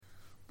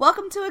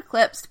Welcome to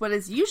Eclipsed, what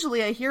is usually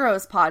a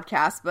Heroes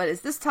podcast, but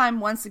is this time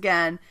once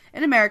again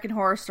an American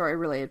Horror Story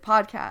related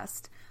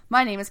podcast.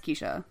 My name is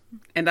Keisha.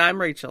 And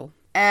I'm Rachel.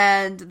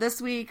 And this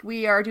week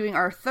we are doing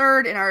our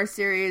third in our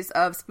series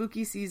of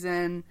spooky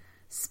season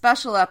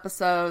special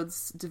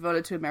episodes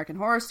devoted to American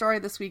Horror Story.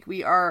 This week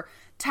we are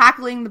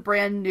tackling the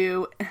brand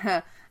new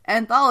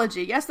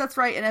anthology. Yes, that's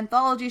right. An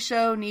anthology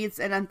show needs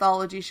an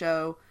anthology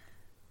show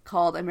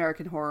called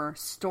American Horror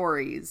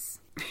Stories.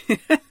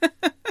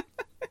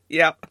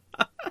 Yep.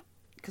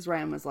 Because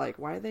Ryan was like,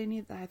 "Why do they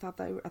need that? I thought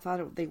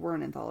they were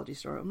an anthology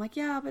story." I'm like,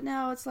 "Yeah, but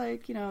now it's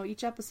like, you know,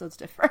 each episode's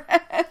different."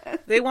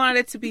 They wanted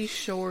it to be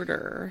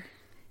shorter.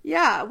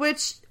 Yeah,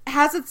 which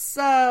has its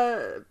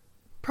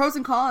pros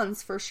and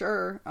cons for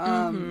sure.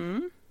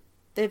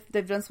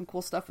 They've done some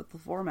cool stuff with the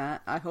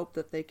format. I hope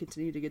that they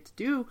continue to get to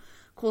do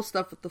cool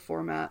stuff with the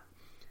format.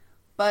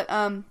 But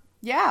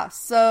yeah,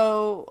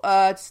 so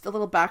just a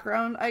little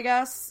background, I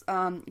guess.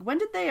 When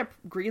did they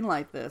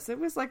greenlight this? It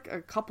was like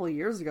a couple of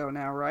years ago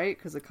now, right?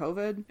 Because of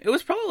COVID? It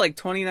was probably like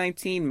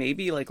 2019,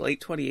 maybe like late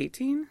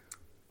 2018.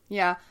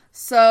 Yeah,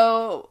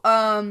 so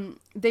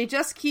they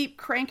just keep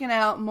cranking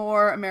out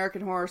more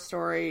American Horror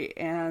Story,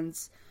 and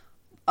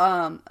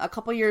a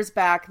couple years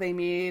back they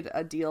made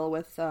a deal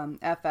with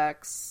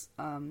FX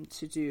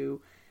to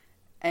do,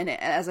 and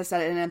as I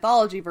said, an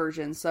anthology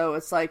version. So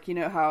it's like, you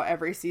know how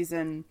every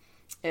season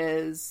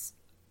is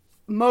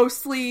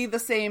mostly the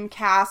same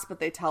cast, but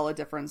they tell a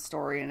different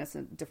story and it's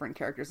different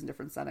characters in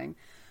different setting.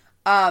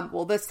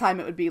 Well, this time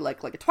it would be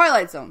like a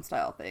Twilight Zone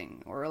style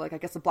thing, or like, I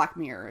guess, a Black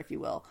Mirror, if you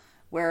will,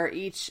 where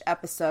each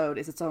episode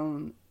is its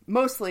own,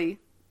 mostly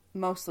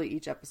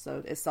each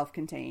episode is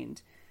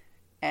self-contained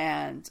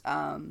and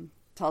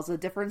tells a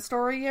different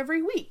story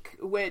every week,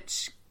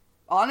 which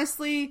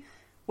honestly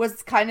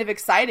was kind of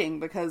exciting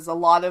because a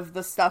lot of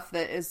the stuff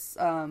that is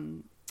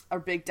a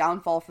big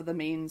downfall for the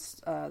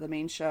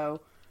main show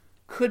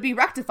could be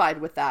rectified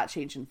with that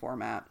change in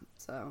format.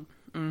 So,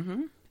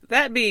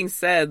 That being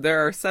said,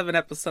 there are 7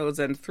 episodes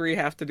and 3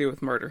 have to do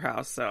with Murder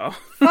House. So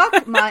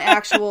fuck my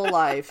actual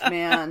life,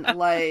 man.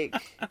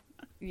 Like,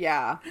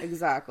 yeah,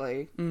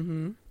 exactly.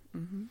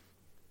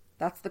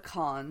 That's the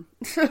con.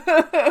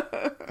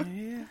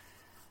 yeah.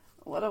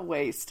 What a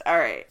waste. All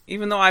right.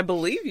 Even though I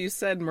believe you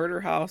said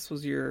Murder House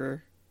was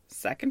your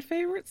second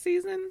favorite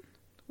season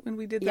when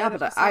we did that. Yeah,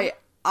 but episode.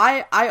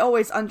 I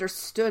always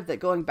understood that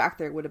going back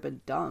there would have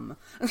been dumb.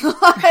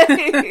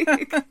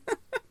 Like,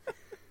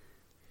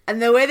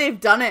 and the way they've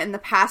done it in the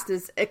past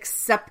is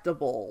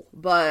acceptable,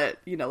 but,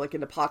 you know, like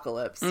in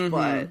Apocalypse,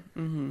 but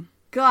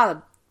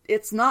God,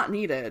 it's not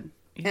needed.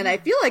 Yeah. And I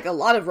feel like a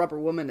lot of Rubber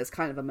Woman is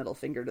kind of a middle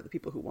finger to the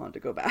people who wanted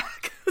to go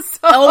back.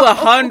 So,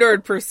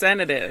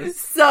 100% it is.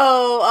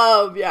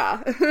 So,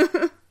 yeah.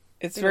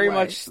 It's very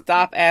much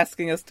stop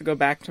asking us to go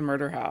back to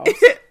Murder House.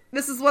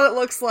 This is what it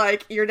looks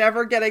like. You're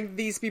never getting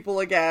these people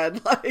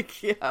again.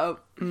 Like, yeah.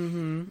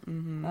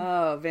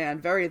 Oh, man.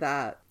 Very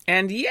that.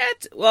 And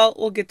yet, well,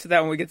 we'll get to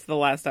that when we get to the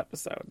last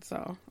episode,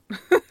 so.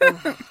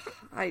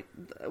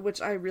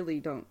 Which I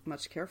really don't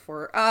much care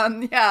for.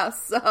 Yeah,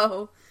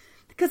 so.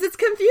 Because it's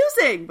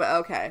confusing, but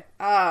okay.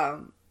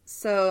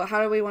 So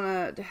how do we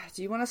want to,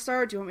 do you want to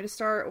start? Do you want me to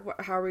start?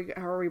 How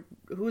are we,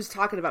 who's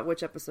talking about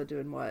which episode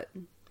doing what?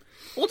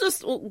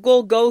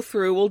 We'll go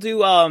through, we'll do,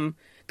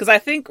 because I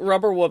think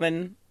Rubber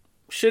Woman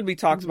should be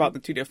talked about the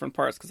 2 different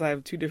parts, because I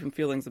have 2 different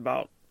feelings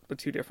about the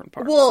 2 different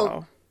parts. Well,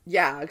 so.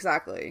 Yeah,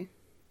 exactly.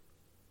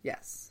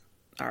 Yes.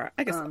 All right,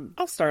 I guess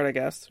I'll start, I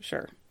guess.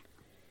 Sure.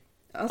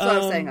 That's what I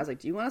was saying. I was like,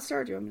 do you want to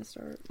start? Do you want me to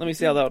start? Let me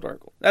see how that would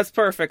work. That's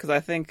perfect, because I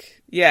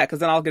think, yeah, because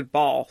then I'll get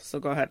ball, so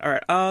go ahead. All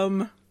right,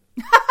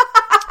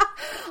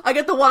 I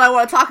get the one I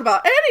want to talk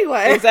about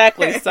anyway.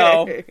 Exactly,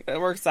 so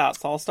it works out.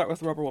 So I'll start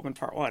with Rubber Woman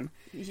Part 1.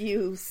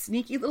 You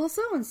sneaky little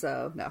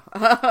so-and-so. No.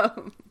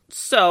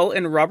 So,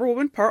 in Rubber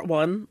Woman Part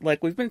 1,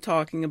 like we've been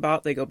talking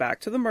about, they go back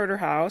to the murder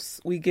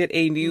house. We get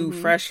a new,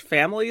 fresh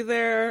family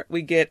there.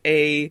 We get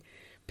a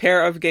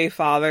pair of gay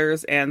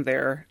fathers and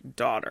their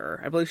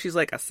daughter. I believe she's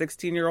like a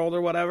 16-year-old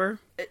or whatever.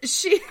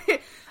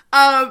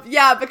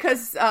 Yeah,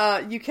 because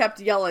you kept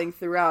yelling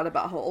throughout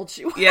about how old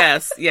she was.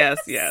 Yes.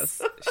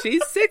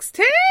 She's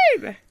 16!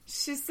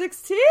 She's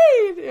 16,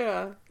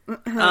 yeah.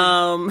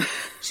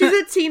 She's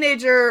a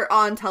teenager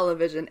on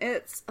television.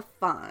 It's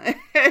fine.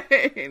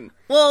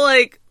 Well,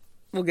 like,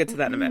 we'll get to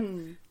that in a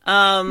minute.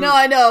 No,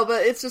 I know,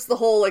 but it's just the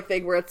whole, like,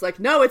 thing where it's like,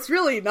 no, it's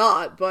really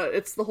not, but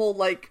it's the whole,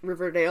 like,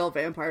 Riverdale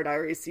Vampire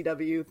Diaries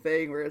CW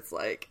thing where it's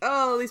like,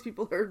 oh, these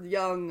people are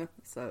young,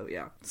 so,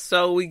 yeah.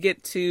 So we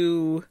get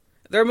to...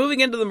 They're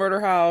moving into the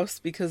murder house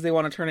because they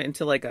want to turn it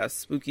into, like, a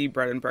spooky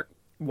bed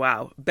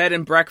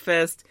and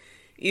breakfast,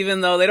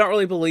 even though they don't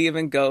really believe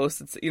in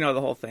ghosts. It's, you know,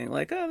 the whole thing,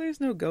 like, oh, there's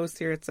no ghost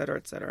here, etc.,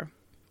 etc.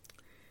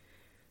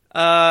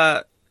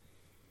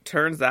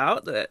 Turns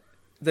out that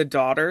the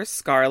daughter,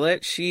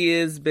 Scarlett, she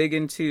is big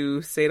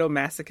into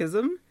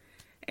sadomasochism,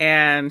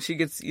 and she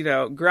gets, you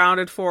know,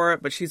 grounded for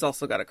it, but she's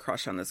also got a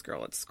crush on this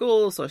girl at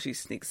school, so she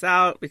sneaks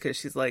out because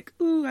she's like,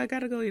 ooh, I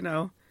gotta go, you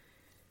know,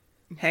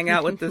 hang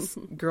out with this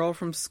girl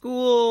from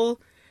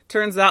school.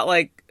 Turns out,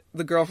 like,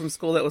 the girl from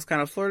school that was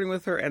kind of flirting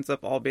with her ends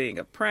up all being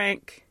a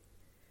prank.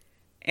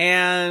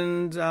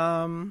 And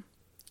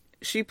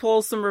she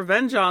pulls some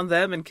revenge on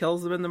them and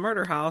kills them in the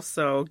murder house.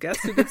 So guess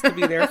who gets to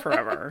be there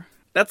forever?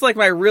 That's like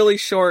my really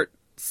short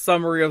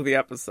summary of the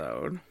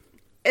episode.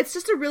 It's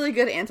just a really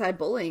good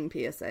anti-bullying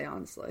PSA,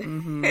 honestly.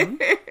 Mm-hmm.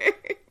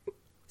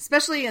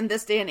 Especially in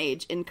this day and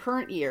age, in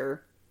current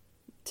year,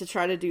 to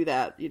try to do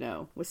that, you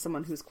know, with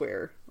someone who's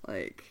queer.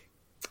 Like,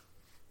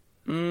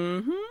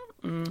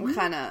 what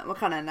kind of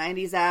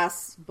 90s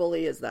ass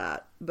bully is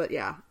that? But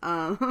yeah.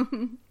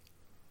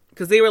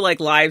 Because they were like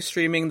live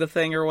streaming the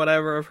thing or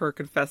whatever of her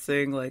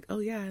confessing, like, oh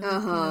yeah,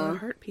 I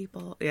hurt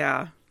people.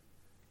 Yeah.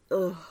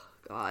 Oh,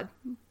 God.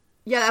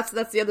 Yeah,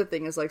 that's the other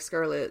thing is like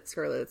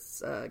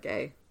Scarlett's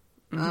gay.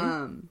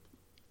 Mm-hmm.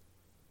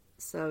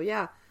 So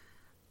yeah.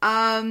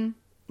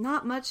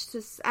 Not much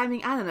to. I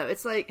mean, I don't know.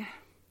 It's like,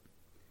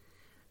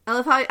 I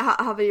love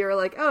how you're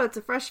like, oh, it's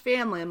a fresh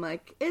family. I'm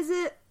like, is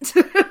it?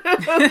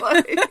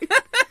 Like, is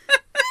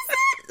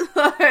it?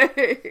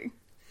 Like,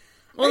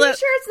 well, are you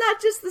sure it's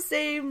not just the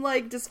same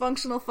like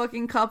dysfunctional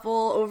fucking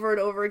couple over and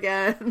over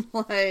again?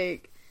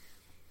 Like,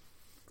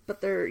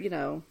 but they're, you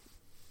know,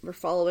 we're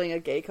following a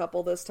gay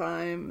couple this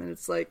time, and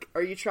it's like,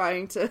 are you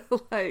trying to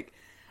like,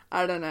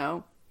 I don't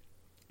know,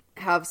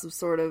 have some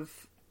sort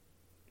of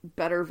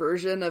better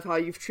version of how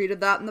you've treated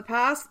that in the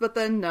past? But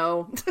then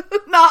no,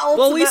 not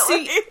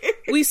ultimately. Well,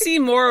 we see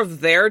more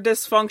of their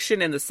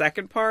dysfunction in the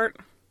second part.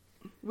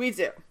 We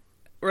do.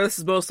 Where this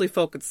is mostly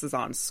focuses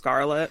on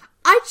Scarlett.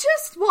 I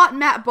just want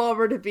Matt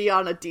Bomer to be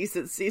on a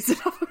decent season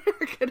of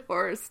American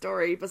Horror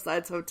Story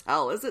besides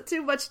Hotel. Is it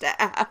too much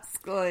to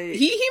ask? Like,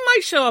 he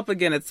might show up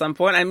again at some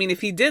point. I mean,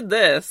 if he did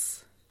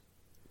this,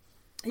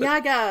 yeah, I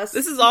guess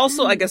this is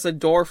also, I guess, a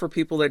door for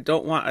people that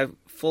don't want a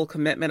full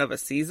commitment of a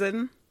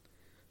season.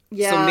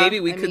 Yeah, so maybe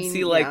we could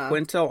see like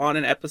Quinto on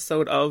an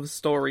episode of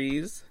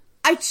Stories.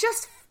 I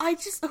just,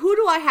 who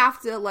do I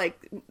have to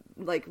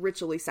like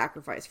ritually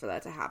sacrifice for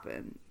that to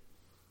happen?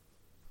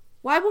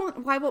 Why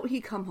won't he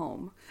come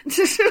home?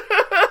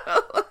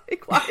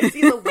 Like, why is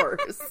he the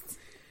worst?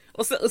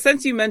 Well,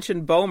 since you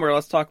mentioned Bomer,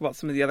 let's talk about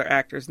some of the other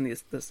actors in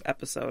this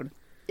episode.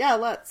 Yeah,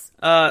 let's.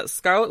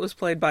 Scarlett was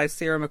played by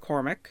Sarah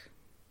McCormick.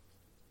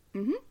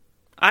 Mm-hmm.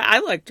 I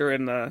liked her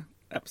in the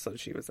episode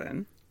she was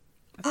in.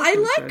 I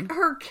like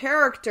her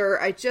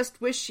character. I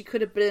just wish she could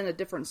have been in a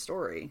different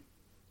story.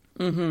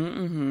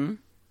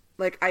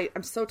 Like,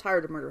 I'm so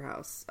tired of Murder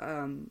House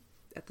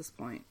at this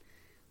point.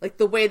 Like,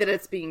 the way that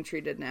it's being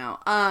treated now.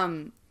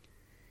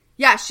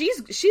 Yeah,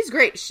 she's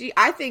great.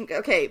 I think,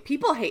 okay,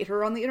 people hate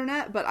her on the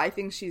internet, but I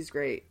think she's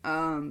great,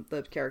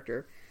 the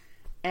character.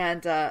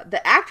 And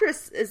the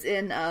actress is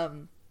in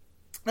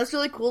this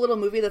really cool little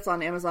movie that's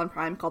on Amazon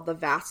Prime called The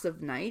Vast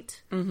of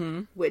Night,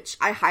 which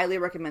I highly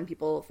recommend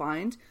people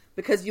find,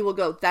 because you will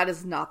go, that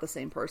is not the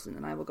same person.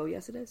 And I will go,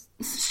 yes, it is.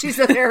 She's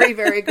a very,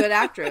 very good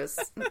actress.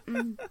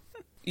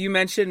 You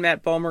mentioned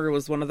Matt Bomer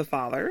was one of the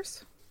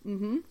fathers.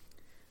 Mm-hmm.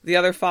 The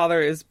other father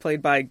is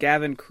played by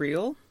Gavin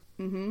Creel.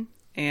 Mm-hmm.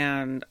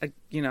 And,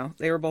 you know,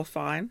 they were both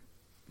fine,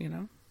 you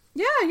know?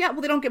 Yeah.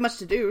 Well, they don't get much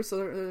to do.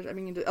 So, I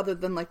mean, other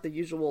than, like, the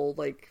usual,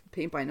 like,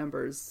 paint by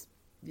numbers,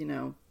 you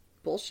know,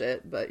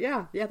 bullshit. But,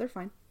 yeah, they're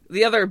fine.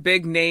 The other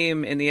big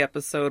name in the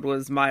episode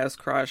was Maya's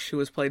crush, who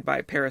was played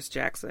by Paris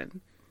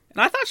Jackson. And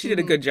I thought she did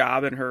a good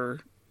job in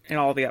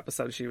all the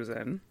episodes she was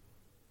in.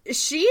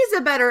 She's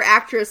a better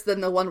actress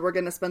than the one we're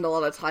going to spend a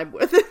lot of time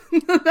with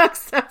in the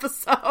next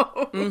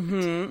episode.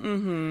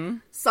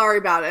 Sorry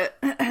about it.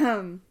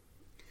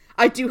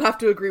 I do have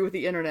to agree with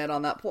the internet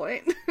on that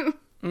point.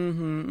 I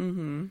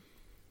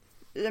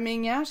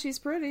mean, yeah, she's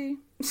pretty.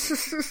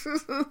 But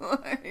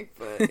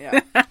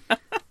yeah.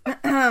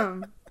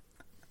 Of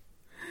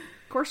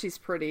course she's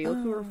pretty. Look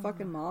who her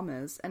fucking mom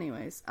is.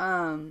 Anyways,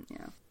 yeah.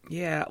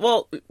 Yeah,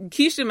 well,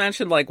 Keisha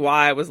mentioned, like,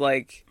 why I was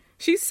like,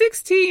 she's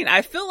 16.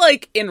 I feel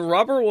like in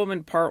Rubber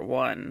Woman Part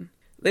 1,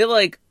 they,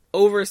 like,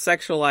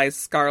 over-sexualize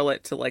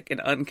Scarlett to, like, an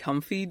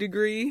uncomfy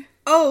degree.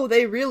 Oh,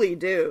 they really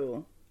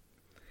do.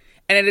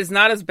 And it is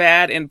not as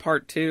bad in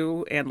Part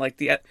 2, and, like,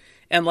 the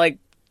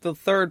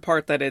third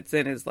part that it's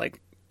in is,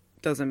 like,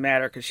 doesn't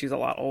matter because she's a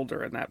lot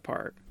older in that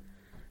part.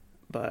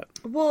 But...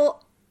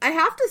 Well, I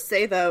have to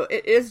say, though,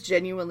 it is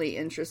genuinely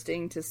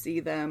interesting to see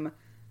them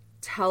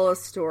tell a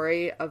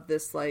story of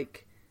this,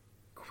 like,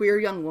 queer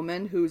young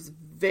woman who's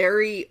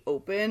very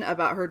open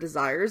about her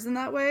desires in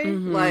that way.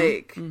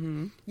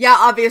 Yeah,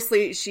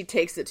 obviously she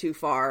takes it too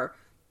far,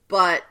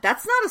 but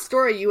that's not a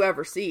story you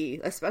ever see,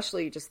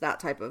 especially just that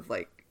type of,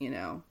 like, you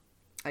know,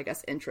 I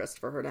guess interest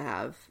for her to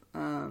have.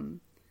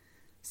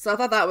 So I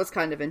thought that was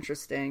kind of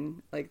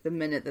interesting. Like, the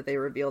minute that they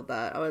revealed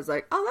that, I was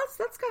like, oh,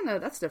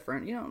 that's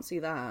different. You don't see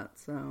that,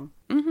 so.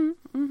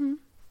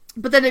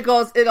 But then it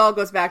all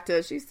goes back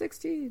to she's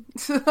 16.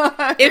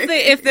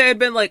 If they had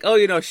been like, oh,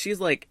 you know,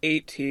 she's like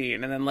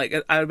 18, and then like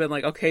I'd have been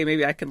like, okay,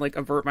 maybe I can like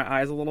avert my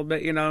eyes a little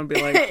bit, you know, and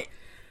be like,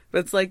 but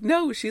it's like,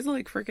 no, she's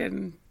like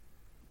freaking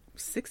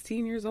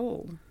 16 years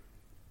old.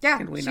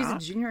 Yeah, she's a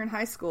junior in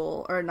high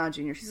school, or not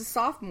junior. She's a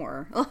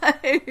sophomore.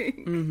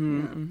 Like,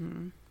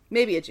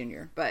 maybe a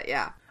junior, but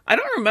yeah. I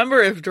don't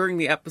remember if during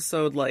the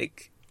episode,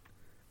 like,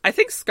 I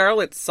think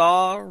Scarlet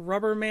saw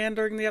Rubber Man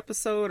during the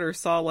episode, or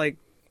saw, like,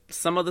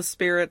 some of the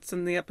spirits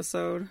in the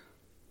episode.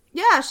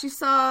 Yeah, she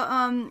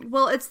saw,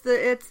 well, it's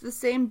the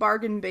same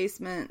bargain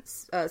basement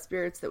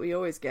spirits that we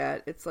always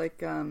get. It's like,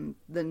 the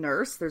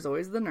nurse. There's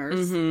always the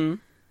nurse.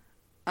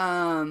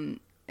 Mm-hmm.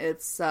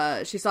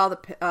 She saw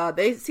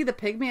they see the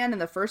Pigman in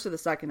the first or the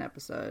second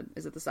episode.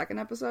 Is it the second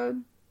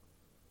episode?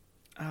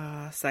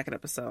 Second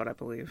episode, I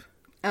believe.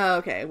 Oh,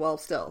 okay. Well,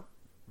 still.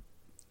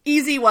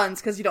 Easy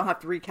ones, because you don't have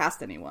to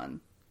recast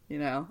anyone, you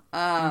know?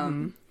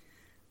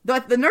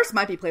 The nurse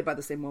might be played by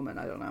the same woman.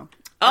 I don't know.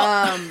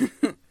 Oh.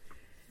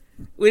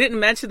 We didn't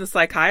mention the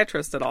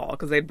psychiatrist at all,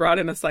 because they brought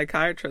in a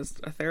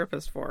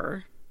therapist for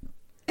her.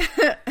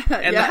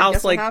 And the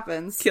house, like,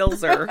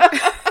 kills her.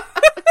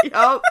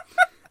 Yup.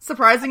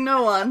 Surprising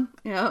no one.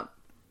 Yep.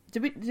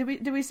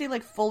 Did we see,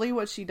 like, fully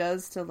what she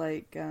does to,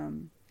 like,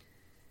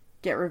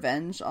 get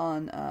revenge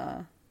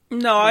on,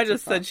 No, I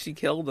just said she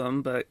killed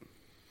him, but...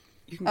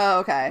 Oh,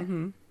 okay.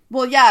 Mm-hmm.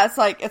 Well, yeah, it's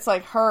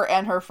like her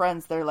and her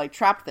friends, they're, like,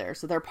 trapped there,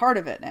 so they're part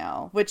of it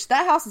now. Which,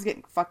 that house is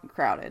getting fucking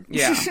crowded.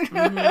 Yeah.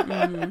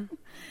 Mm-hmm.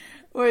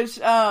 Which,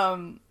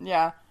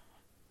 yeah.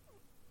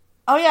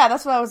 Oh, yeah,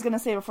 that's what I was gonna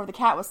say before the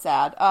cat was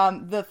sad.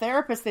 The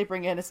therapist they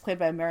bring in is played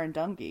by Maren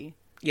Dungy.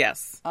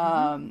 Yes.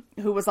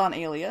 Who was on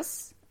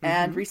Alias,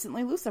 and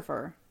recently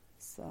Lucifer.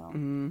 So.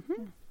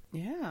 Mm-hmm.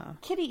 Yeah.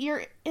 Kitty,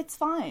 it's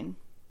fine.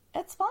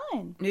 It's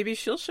fine. Maybe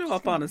she'll show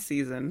up on a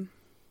season.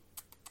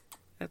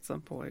 At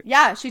some point.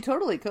 Yeah, she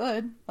totally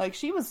could. Like,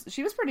 she was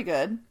pretty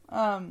good.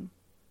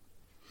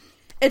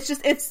 It's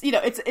just,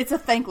 it's a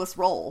thankless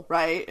role,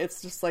 right?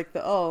 It's just like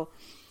the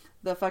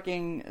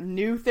fucking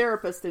new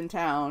therapist in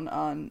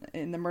town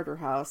in the murder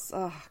house.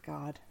 Oh,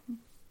 God.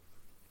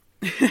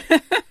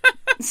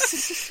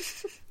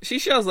 She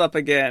shows up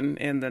again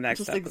in the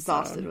next episode. Just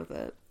exhausted with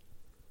it.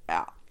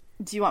 Yeah.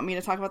 Do you want me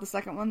to talk about the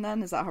second one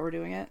then? Is that how we're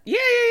doing it?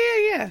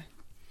 Yeah.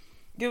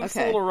 Give us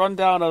a little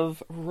rundown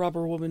of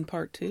Rubber Woman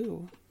Part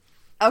 2.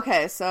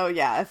 Okay, so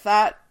yeah, if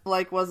that,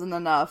 like, wasn't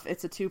enough,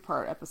 it's a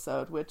 2-part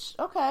episode, which,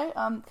 okay,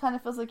 kind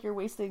of feels like you're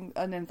wasting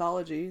an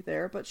anthology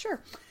there, but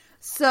sure.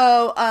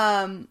 So,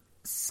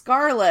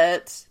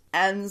 Scarlet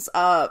ends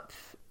up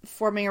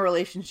forming a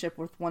relationship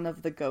with one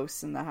of the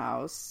ghosts in the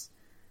house,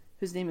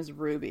 whose name is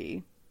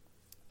Ruby,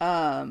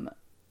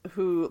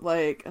 who,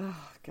 like,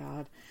 oh,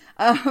 God.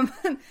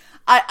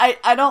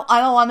 I don't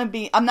want to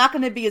be, I'm not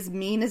going to be as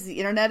mean as the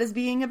internet is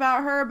being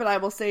about her, but I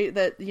will say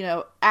that, you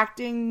know,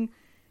 acting,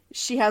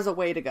 she has a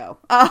way to go.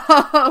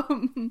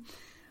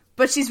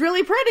 But she's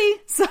really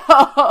pretty,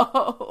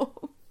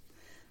 so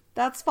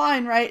that's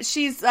fine, right?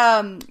 She's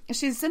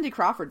Cindy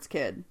Crawford's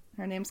kid.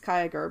 Her name's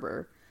Kaya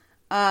Gerber.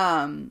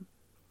 And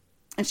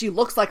she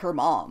looks like her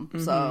mom,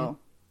 so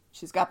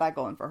she's got that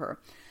going for her.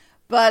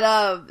 But,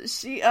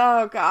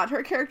 oh God,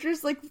 her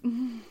character's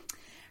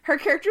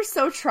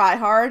so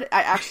try-hard.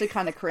 I actually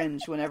kind of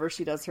cringe whenever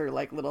she does her,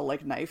 like, little,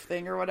 like, knife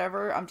thing or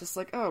whatever. I'm just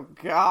like, oh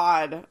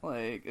God,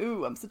 like,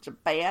 ooh, I'm such a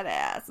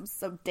badass. I'm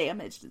so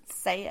damaged and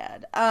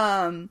sad.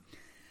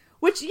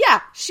 Which,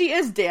 yeah, she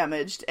is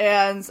damaged,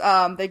 and,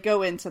 they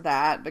go into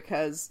that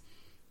because,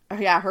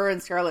 yeah, her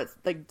and Scarlet,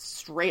 like,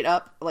 straight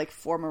up, like,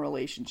 form a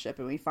relationship,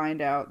 and we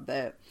find out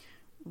that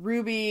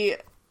Ruby,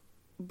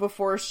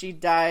 before she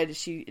died,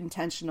 she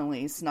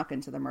intentionally snuck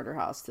into the murder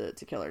house to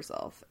kill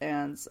herself,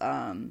 and,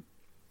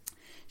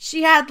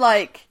 she had,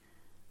 like,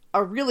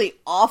 a really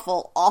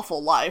awful,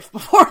 awful life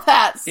before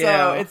that,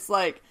 so It's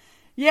like,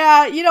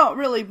 yeah, you don't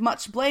really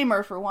much blame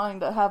her for wanting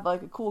to have,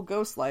 like, a cool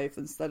ghost life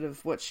instead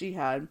of what she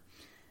had,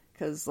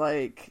 because,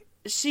 like,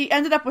 she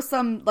ended up with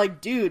some,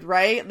 like, dude,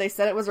 right? They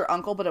said it was her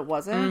uncle, but it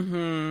wasn't.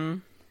 Mm-hmm.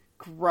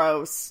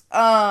 Gross.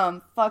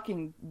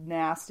 Fucking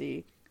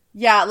nasty.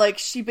 Yeah, like,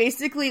 she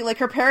basically, like,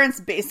 her parents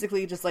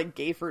basically just, like,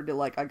 gave her to,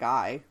 like, a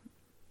guy.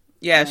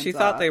 Yeah, and she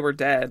thought they were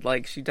dead.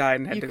 Like, she died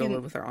and had to go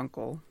live with her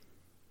uncle.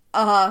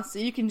 So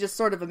you can just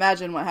sort of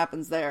imagine what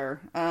happens there.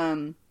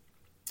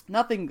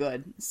 Nothing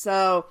good.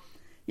 So,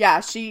 yeah,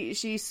 she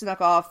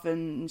snuck off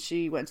and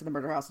she went to the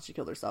murder house and she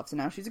killed herself. So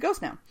now she's a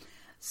ghost now.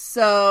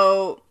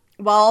 So,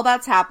 while all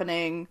that's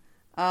happening,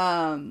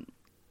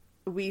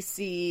 we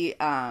see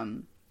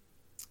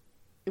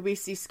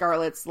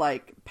Scarlet's,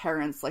 like,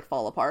 parents, like,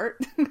 fall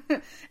apart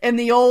in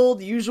the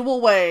old usual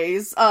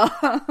ways.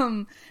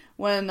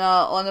 When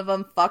one of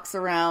them fucks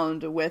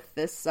around with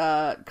this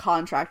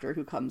contractor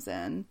who comes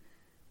in.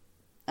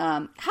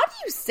 How do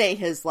you say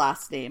his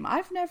last name?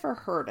 I've never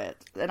heard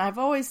it, and I've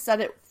always said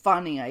it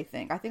funny, I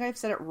think. I think I've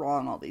said it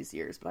wrong all these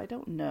years, but I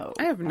don't know.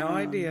 I have no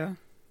idea.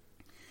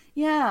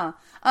 Yeah.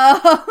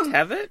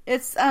 Tevitt?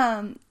 It's,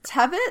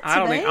 Tevitt?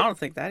 I don't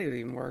think that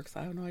even works.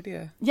 I have no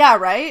idea. Yeah,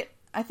 right?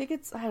 I think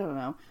it's, I don't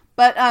know.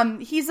 But,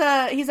 he's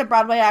a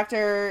Broadway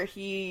actor.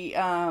 He,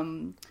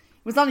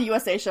 was on a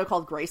USA show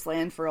called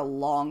Graceland for a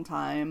long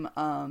time.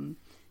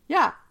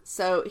 Yeah.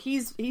 So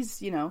he's,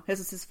 you know, his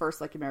is his first,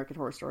 like, American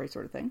Horror Story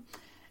sort of thing.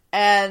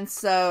 And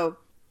so,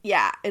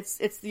 yeah, it's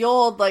the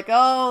old, like,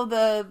 oh,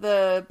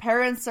 the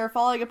parents are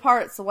falling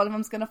apart, so one of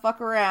them's gonna fuck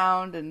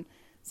around, and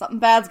something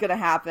bad's gonna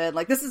happen.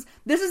 Like, this is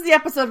the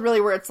episode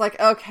really where it's like,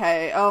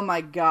 okay, oh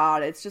my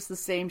god, it's just the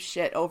same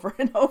shit over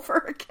and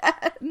over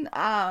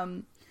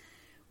again.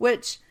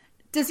 Which,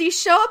 does he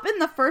show up in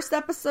the first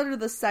episode or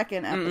the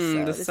second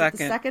episode? The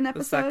second episode?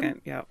 The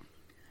second, yep.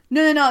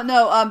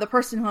 No, the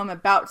person who I'm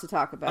about to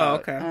talk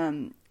about. Oh,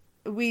 okay.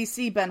 We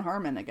see Ben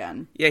Harmon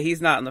again. Yeah,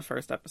 he's not in the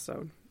first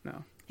episode,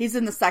 no. He's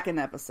in the second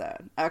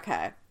episode.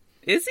 Okay.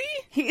 Is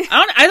he?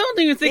 I don't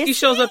even think he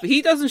shows up.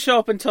 He doesn't show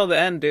up until the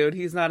end, dude.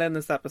 He's not in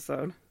this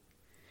episode.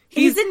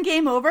 He's in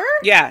Game Over?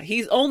 Yeah,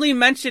 he's only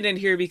mentioned in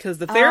here because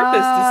the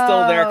therapist is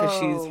still there because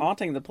she's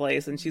haunting the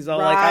place, and she's all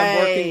like, I'm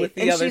working with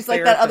the other therapist. And she's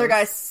like, that other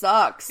guy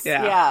sucks.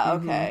 Yeah,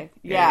 okay.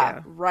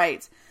 Yeah,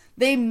 right.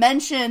 They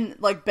mention,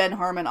 like, Ben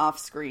Harmon off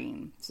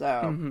screen,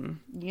 so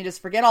you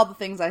just forget all the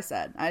things I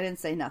said. I didn't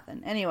say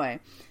nothing. Anyway,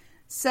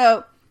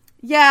 so...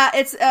 yeah,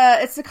 it's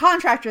a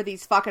contractor that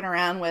he's fucking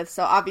around with,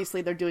 so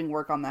obviously they're doing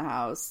work on the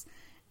house.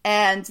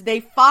 And they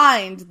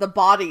find the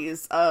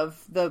bodies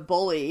of the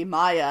bully,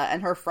 Maya,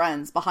 and her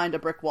friends behind a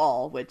brick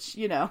wall, which,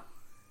 you know,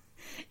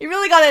 you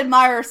really gotta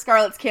admire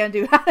Scarlett's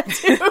can-do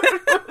attitude.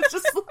 It's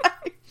just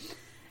like,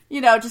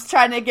 you know, just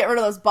trying to get rid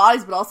of those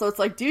bodies, but also it's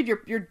like, dude,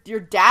 your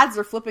dads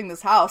are flipping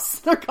this house.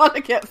 They're gonna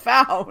get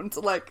found.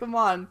 Like, come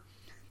on.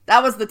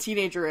 That was the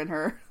teenager in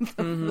her.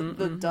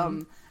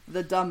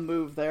 the dumb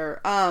move there.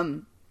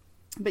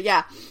 But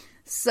yeah,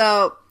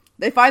 so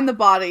they find the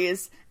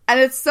bodies, and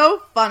it's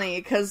so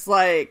funny because,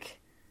 like,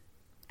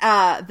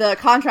 the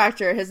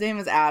contractor, his name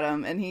is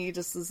Adam, and he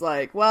just is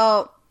like,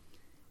 well,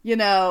 you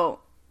know,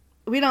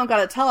 we don't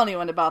gotta tell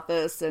anyone about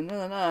this,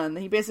 and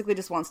he basically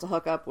just wants to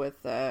hook up with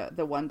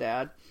the one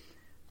dad.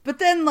 But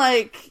then,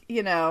 like,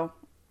 you know,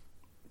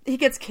 he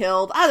gets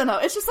killed. I don't know.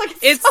 It's just like,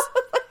 it's so,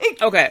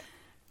 like, okay.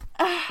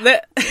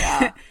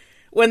 Yeah.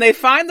 When they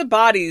find the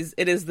bodies,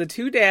 it is the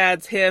two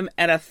dads, him,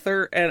 and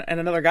and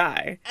another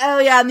guy. Oh,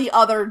 yeah, and the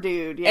other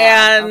dude,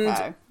 yeah.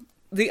 And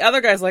the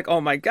other guy's like,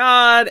 oh my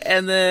god,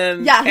 and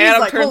then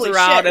Adam like, turns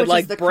around and,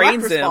 like,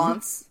 brains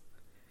him.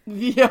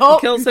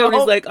 Yep. Kills him, and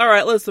he's like,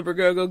 alright, listen, we're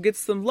gonna go get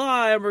some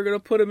lime, we're gonna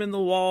put him in the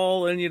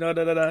wall, and, you know,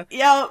 da-da-da.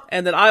 Yep.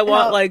 And then I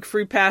want, like,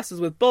 free passes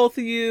with both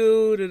of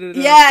you,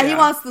 da-da-da. Yeah, he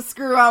wants to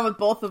screw around with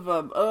both of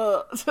them.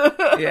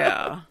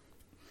 Yeah.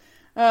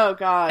 Oh,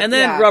 god. And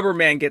then Rubber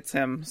Man gets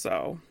him,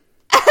 so...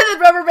 And then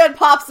Rubber Man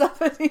pops up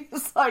and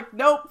he's like,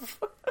 nope.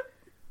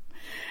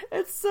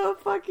 It's so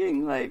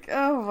fucking like,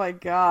 oh my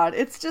god.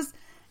 It's just,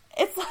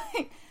 it's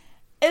like,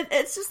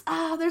 it's just,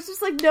 there's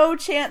just like no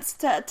chance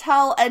to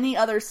tell any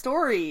other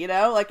story, you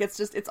know? Like,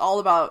 it's all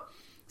about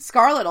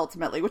Scarlett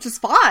ultimately, which is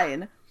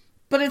fine.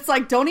 But it's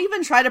like, don't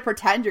even try to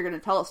pretend you're going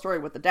to tell a story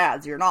with the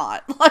dads. You're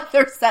not. Like,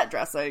 they're set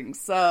dressing.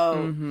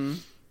 So,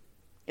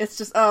 it's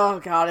just, oh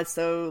god, it's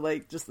so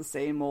like just the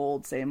same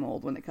old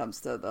when it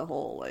comes to the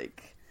whole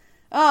like,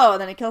 oh,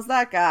 and then he kills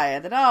that guy,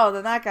 and then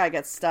then that guy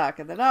gets stuck,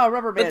 and then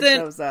Rubber Man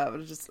shows up.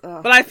 It's just,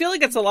 But I feel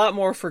like it's a lot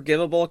more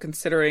forgivable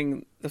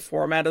considering the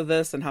format of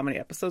this and how many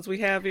episodes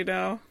we have, you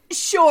know?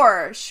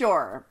 Sure,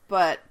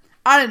 but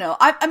I don't know.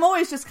 I'm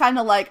always just kind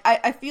of like,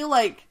 I feel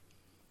like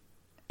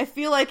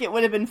it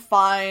would have been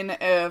fine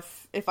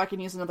if I can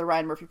use another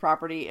Ryan Murphy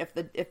property, if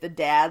the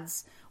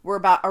dads were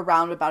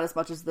around about as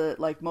much as the,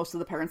 like, most of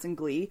the parents in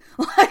Glee.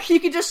 Like, you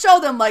could just show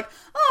them, like,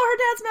 oh, her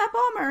dad's Matt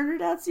Bomer, and her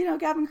dad's, you know,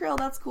 Gavin Creel,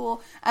 that's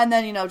cool. And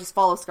then, you know, just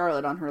follow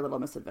Scarlett on her little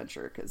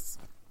misadventure, because,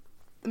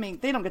 I mean,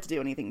 they don't get to do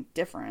anything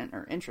different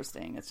or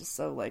interesting. It's just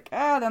so, like,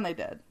 then they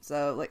did.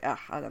 So, like,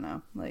 I don't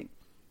know. Like,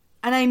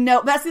 and I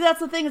know, but see,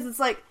 that's the thing, is it's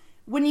like,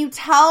 when you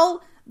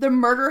tell the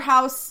Murder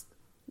House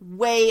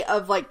way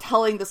of, like,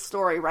 telling the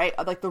story, right?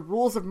 Like, the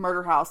rules of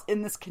Murder House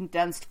in this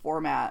condensed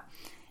format,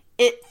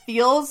 it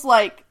feels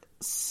like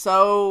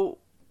so,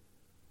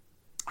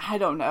 I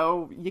don't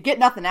know, you get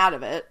nothing out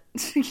of it.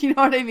 You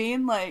know what I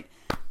mean? Like,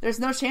 there's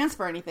no chance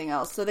for anything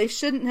else. So they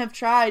shouldn't have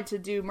tried to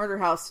do Murder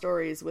House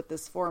stories with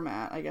this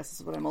format, I guess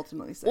is what I'm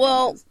ultimately saying.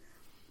 Well,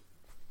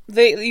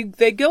 they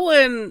go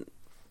in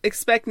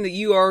expecting that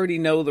you already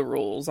know the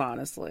rules,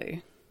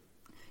 honestly.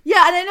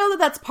 Yeah, and I know that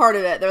that's part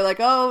of it. They're like,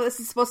 oh, this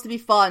is supposed to be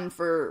fun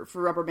for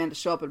Rubber Man to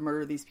show up and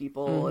murder these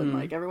people, and,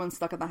 like, everyone's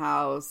stuck in the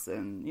house,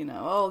 and, you know,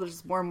 oh,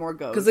 there's more and more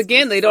ghosts. Because,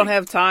 again, they don't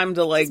have time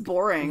to, like,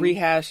 boring.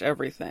 Rehash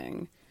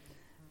everything.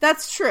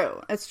 That's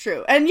true. It's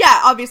true. And,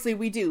 yeah, obviously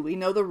we do. We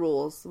know the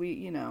rules.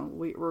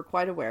 We're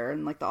quite aware,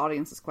 and, like, the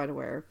audience is quite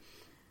aware.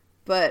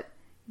 But,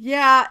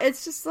 yeah,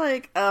 it's just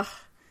like,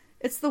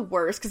 it's the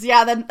worst, because,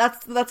 yeah, then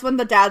that's when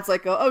the dads,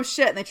 like, go, oh,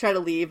 shit, and they try to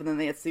leave, and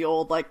then it's the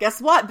old, like, guess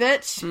what,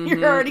 bitch?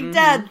 You're already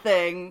dead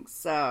thing,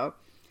 so,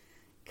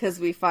 because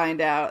we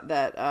find out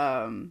that,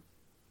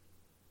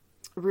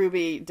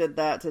 Ruby did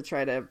that to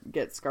try to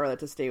get Scarlett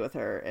to stay with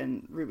her,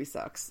 and Ruby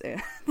sucks,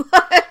 and,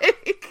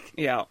 like...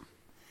 Yeah.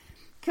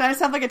 Can I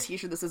just have, like, a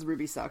t-shirt that says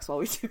Ruby sucks while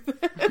we do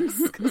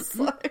this? 'Cause,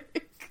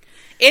 like...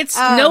 It's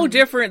no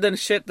different than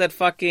shit that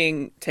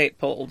fucking Tate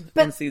pulled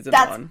in season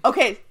 1.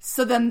 Okay,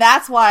 so then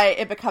that's why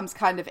it becomes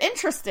kind of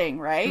interesting,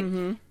 right?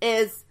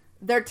 Is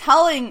they're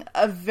telling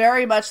a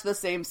very much the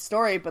same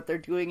story, but they're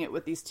doing it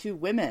with these two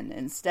women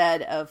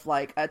instead of,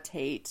 like, a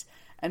Tate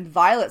and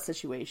Violet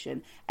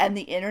situation, and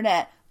the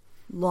internet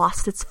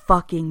lost its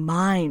fucking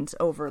mind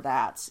over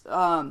that.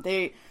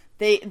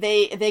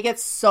 They get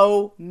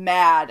so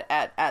mad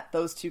at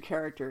those two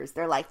characters.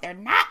 They're like, they're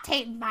not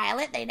Tate and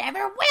Violet. They never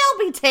will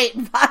be Tate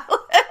and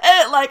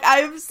Violet. Like,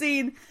 I've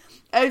seen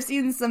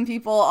some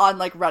people on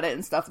like Reddit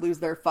and stuff lose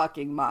their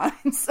fucking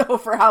minds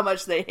over how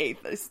much they hate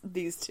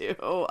these two.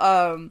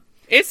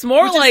 It's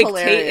more like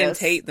hilarious. Tate and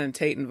Tate than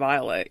Tate and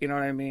Violet. You know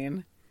what I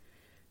mean?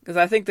 Because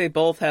I think they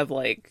both have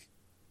like,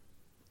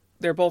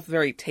 they're both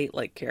very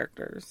Tate-like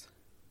characters.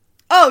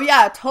 Oh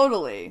yeah,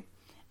 totally.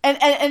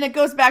 And it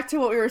goes back to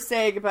what we were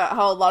saying about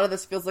how a lot of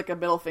this feels like a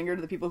middle finger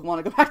to the people who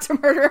want to go back to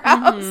Murder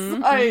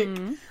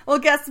House. Well,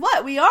 guess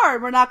what? We are.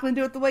 We're not going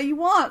to do it the way you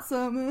want.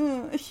 So,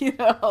 you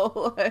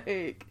know,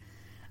 like,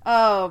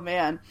 oh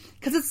man.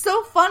 Because it's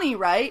so funny,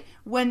 right?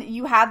 When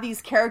you have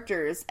these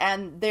characters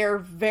and they're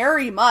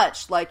very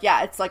much like,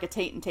 yeah, it's like a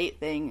Tate and Tate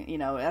thing, you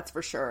know, that's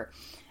for sure.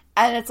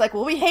 And it's like,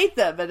 well, we hate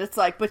them. And it's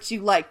like, but you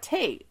like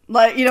Tate.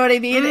 Like, you know what I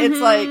mean? It's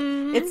like,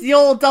 it's the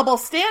old double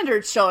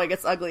standard showing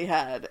its ugly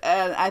head.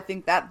 And I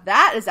think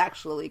that is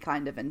actually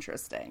kind of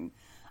interesting.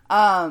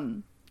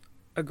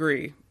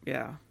 Agree.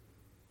 Yeah.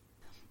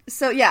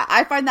 So, yeah,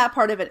 I find that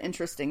part of it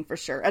interesting for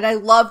sure. And I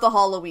love the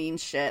Halloween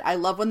shit. I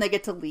love when they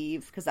get to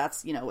leave because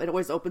that's, you know, it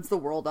always opens the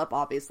world up,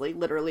 obviously,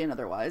 literally and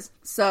otherwise.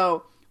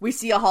 So we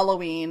see a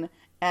Halloween.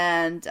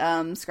 And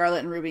Scarlet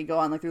and Ruby go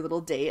on like their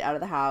little date out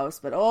of the house,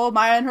 but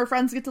Maya and her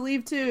friends get to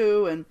leave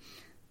too, and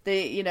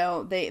they, you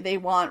know, they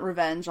want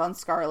revenge on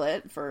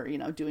Scarlet for, you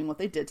know, doing what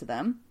they did to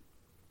them,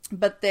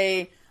 but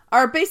they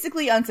are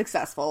basically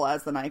unsuccessful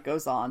as the night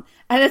goes on.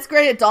 And it's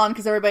great at dawn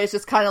because everybody's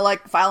just kind of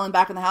like filing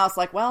back in the house,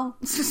 like, well,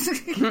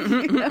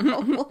 you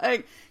know,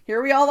 like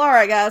here we all are,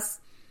 I guess.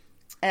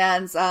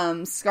 And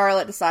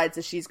Scarlet decides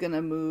that she's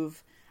gonna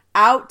move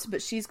out,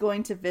 but she's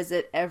going to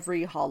visit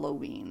every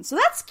Halloween. So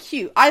that's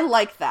cute. I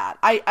like that.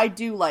 I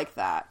do like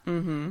that.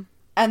 Mm-hmm.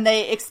 And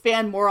they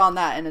expand more on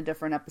that in a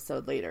different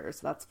episode later, so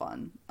that's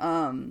fun.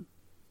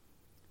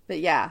 But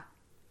yeah,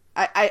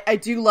 I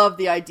do love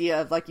the idea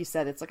of, like you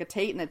said, it's like a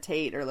Tate and a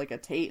Tate, or like a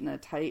Tate and a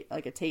Tate,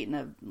 like a Tate and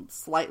a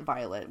slight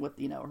Violet with,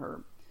 you know,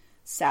 her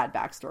sad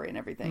backstory and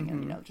everything,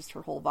 and, you know, just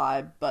her whole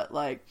vibe. But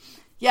like,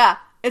 yeah,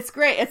 it's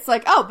great. It's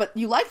like, oh, but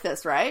you like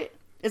this, right?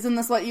 Isn't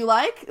this what you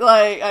like?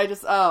 Like,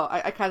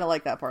 I kind of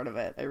like that part of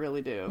it. I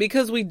really do.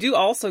 Because we do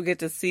also get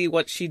to see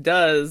what she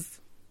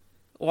does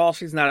while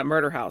she's not at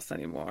Murder House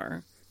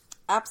anymore.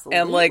 Absolutely.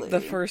 And, like,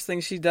 the first thing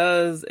she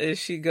does is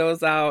she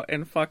goes out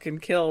and fucking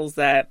kills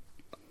that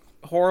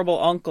horrible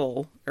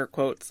uncle, air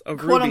quotes, of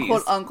quote Ruby's.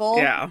 Unquote uncle.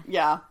 Yeah.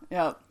 Yeah.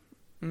 Yeah.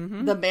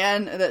 Mm-hmm. The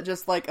man that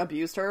just, like,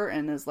 abused her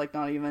and is, like,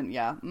 not even,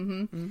 yeah.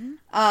 Mm-hmm.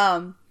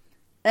 Mm-hmm.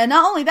 And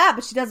not only that,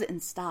 but she does it in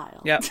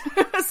style. Yep.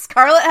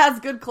 Scarlet has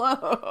good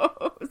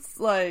clothes.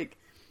 Like,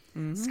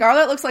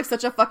 Scarlet looks like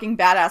such a fucking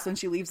badass when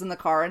she leaves in the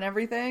car and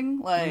everything.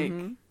 Like,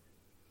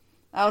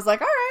 I was like,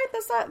 all right,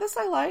 this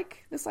I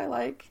like. This I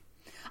like.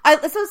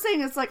 That's what I was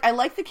saying. It's like, I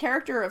like the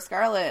character of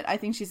Scarlet. I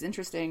think she's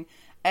interesting.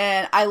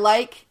 And I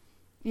like,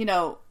 you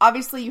know,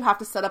 obviously you have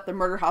to set up the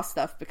Murder House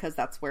stuff because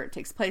that's where it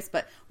takes place.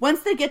 But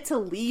once they get to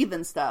leave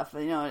and stuff,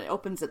 you know, it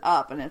opens it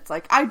up. And it's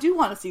like, I do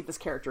want to see this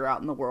character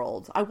out in the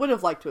world. I would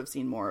have liked to have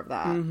seen more of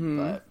that.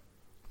 But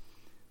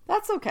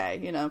that's okay,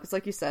 you know, because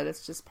like you said,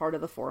 it's just part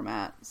of the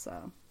format.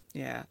 So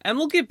yeah. And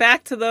we'll get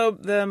back to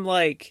them,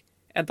 like,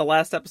 at the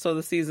last episode of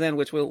the season,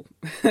 which will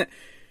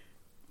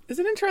is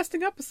an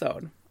interesting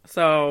episode.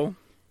 So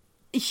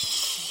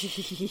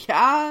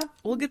yeah,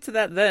 we'll get to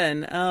that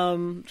then.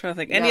 Trying to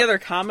think. Any other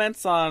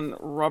comments on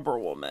Rubber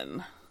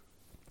Woman?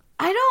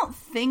 I don't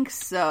think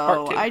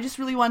so. 2. I just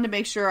really wanted to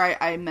make sure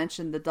I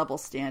mentioned the double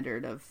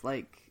standard of,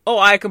 like... Oh,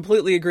 I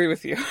completely agree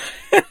with you.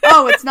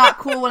 Oh, it's not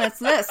cool when it's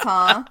this,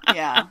 huh?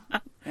 Yeah.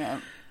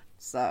 Yeah.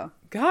 So.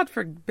 God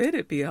forbid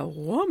it be a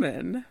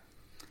woman.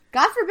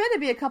 God forbid it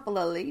be a couple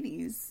of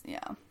ladies.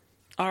 Yeah.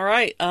 All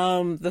right.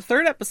 The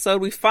third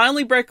episode, we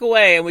finally break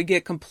away and we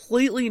get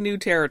completely new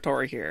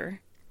territory here.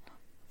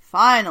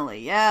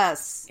 Finally,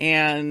 yes.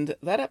 And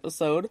that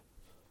episode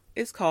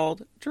is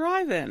called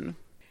Drive-In.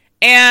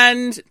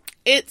 And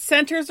it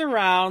centers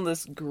around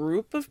this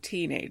group of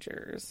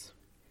teenagers.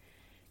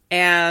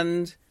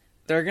 And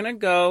they're going to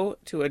go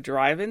to a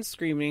drive-in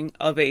screening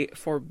of a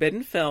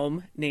forbidden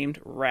film named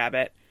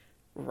Rabbit.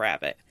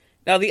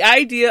 Now, the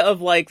idea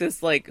of, like,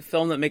 this, like,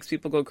 film that makes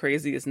people go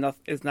crazy is not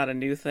a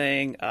new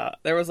thing.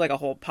 There was, like, a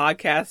whole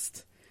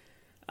podcast.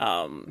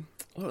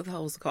 What the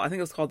hell was it called? I think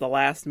it was called The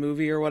Last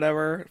Movie or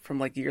whatever from,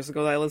 like, years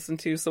ago that I listened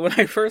to. So when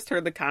I first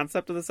heard the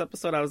concept of this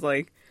episode, I was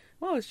like,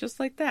 well, it's just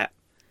like that.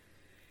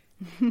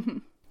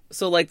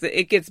 So, like,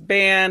 it gets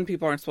banned.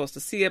 People aren't supposed to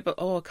see it. But,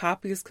 a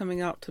copy is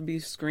coming out to be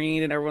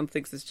screened. And everyone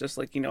thinks it's just,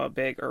 like, you know, a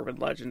big urban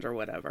legend or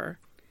whatever.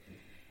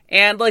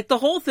 And, like, the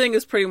whole thing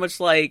is pretty much,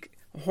 like,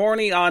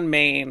 horny on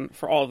Main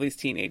for all of these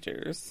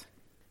teenagers.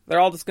 They're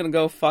all just gonna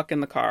go fuck in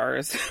the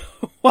cars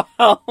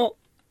while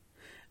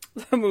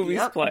the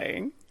movie's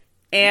playing.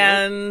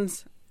 And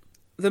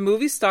the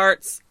movie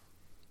starts,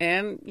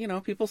 and, you know,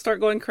 people start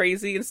going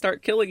crazy and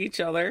start killing each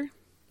other.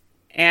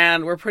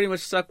 And we're pretty much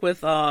stuck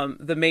with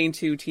the main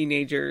two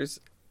teenagers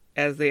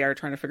as they are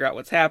trying to figure out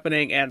what's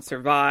happening and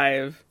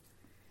survive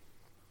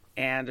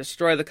and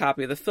destroy the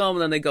copy of the film.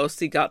 And then they go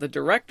seek out the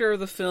director of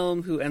the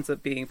film, who ends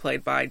up being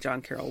played by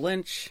John Carroll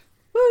Lynch.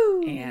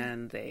 Woo!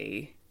 And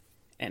they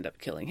end up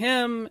killing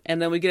him.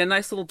 And then we get a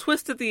nice little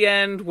twist at the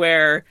end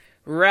where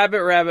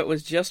Rabbit Rabbit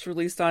was just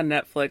released on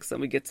Netflix, and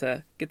we get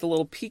the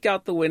little peek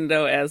out the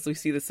window as we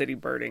see the city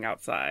burning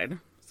outside.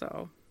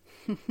 So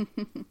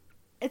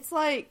it's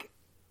like,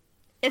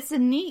 it's a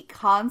neat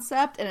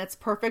concept, and it's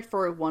perfect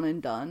for a one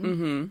and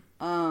done.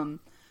 Mm-hmm.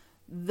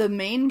 The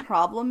main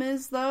problem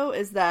is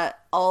that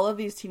all of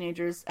these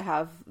teenagers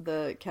have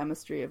the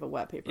chemistry of a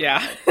wet paper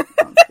Yeah.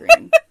 on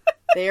screen.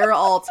 They are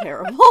all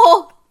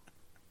terrible.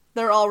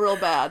 They're all real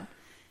bad.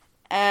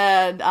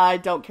 And I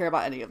don't care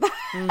about any of that.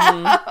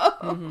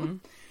 Mm-hmm. Mm-hmm.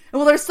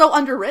 Well, they're so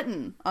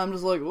underwritten. I'm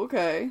just like,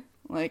 okay.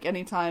 Like,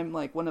 anytime,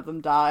 like, one of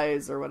them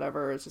dies or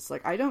whatever, it's just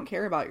like, I don't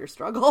care about your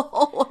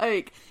struggle.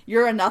 Like,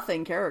 you're a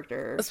nothing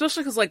character.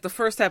 Especially because, like, the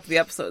first half of the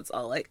episode's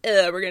all like,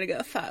 we're gonna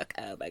go fuck.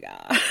 Oh, my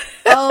God.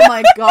 Oh,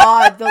 my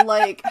God.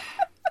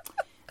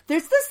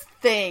 There's this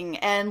thing,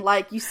 and,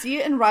 like, you see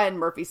it in Ryan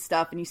Murphy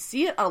stuff, and you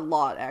see it a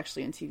lot,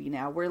 actually, in TV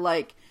now, where,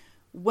 like,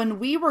 when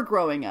we were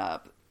growing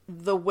up,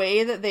 the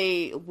way that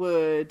they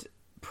would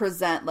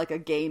present, like, a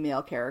gay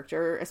male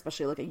character,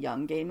 especially, like, a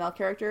young gay male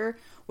character,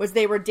 was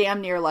they were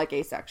damn near, like,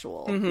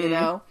 asexual, you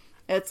know?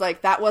 It's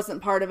like, that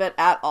wasn't part of it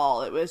at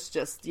all. It was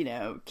just, you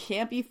know,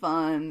 campy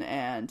fun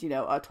and, you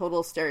know, a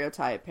total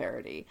stereotype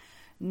parody.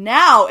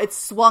 Now, it's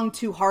swung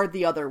too hard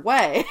the other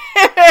way.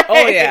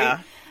 Oh, yeah.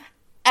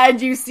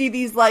 And you see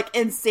these, like,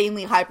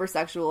 insanely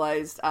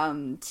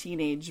hypersexualized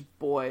teenage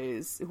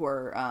boys who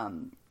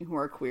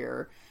are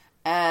queer.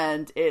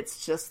 And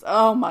it's just,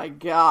 oh my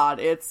God,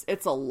 it's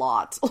a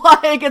lot.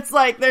 Like, it's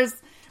like,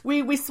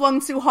 we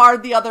swung too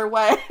hard the other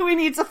way. We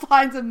need to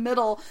find a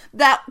middle.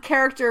 That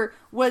character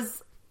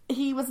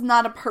he was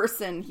not a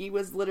person. He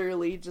was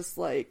literally just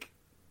like,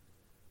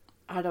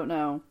 I don't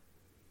know,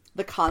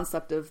 the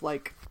concept of,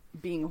 like,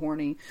 being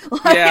horny.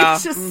 Like, yeah.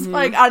 It's just,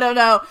 like, I don't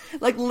know.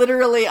 Like,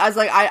 literally, I was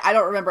like, I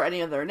don't remember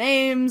any of their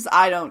names.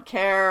 I don't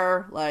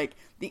care. Like,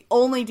 the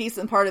only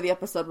decent part of the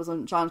episode was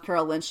when John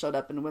Carroll Lynch showed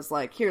up and was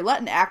like, here,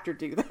 let an actor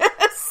do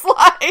this.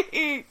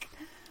 Like,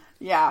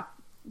 yeah,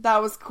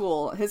 that was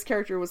cool. His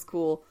character was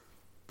cool.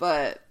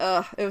 But,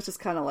 it was just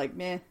kind of like,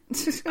 meh.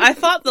 I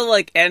thought the,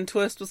 like, end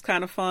twist was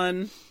kind of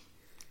fun.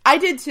 I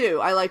did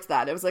too. I liked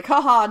that. It was like,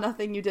 haha,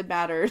 nothing you did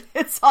mattered.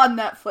 It's on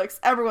Netflix.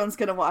 Everyone's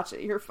gonna watch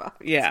it. You're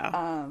fucked.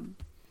 Yeah.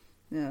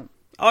 Yeah.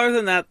 Other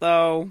than that,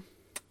 though.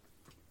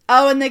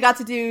 Oh, and they got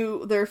to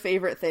do their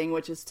favorite thing,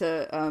 which is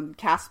to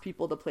cast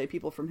people to play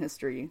people from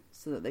history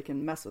so that they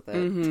can mess with it.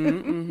 Mm-hmm,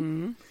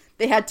 mm-hmm.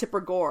 They had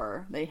Tipper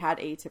Gore. They had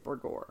a Tipper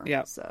Gore.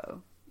 Yeah.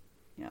 So,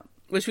 yeah.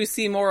 Which we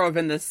see more of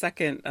in the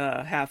second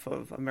half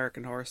of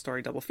American Horror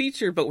Story Double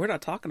Feature, but we're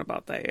not talking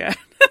about that yet.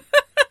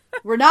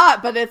 We're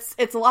not, but it's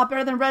a lot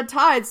better than Red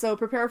Tide, so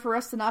prepare for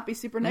us to not be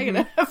super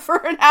negative for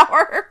an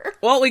hour.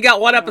 Well, we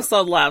got one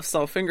episode left,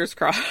 so fingers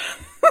crossed.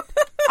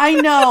 I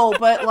know,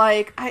 but,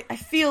 like, I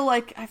feel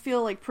like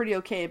pretty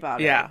okay about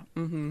it. Yeah.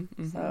 Mm-hmm,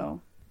 mm-hmm.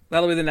 So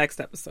that'll be the next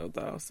episode,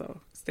 though,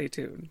 so stay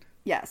tuned.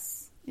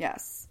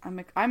 yes.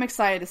 I'm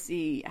excited to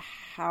see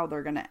how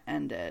they're gonna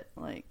end it.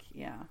 Like,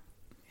 yeah.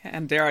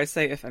 And dare I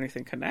say, if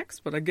anything connects,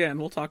 but again,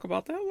 we'll talk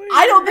about that later.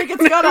 I don't think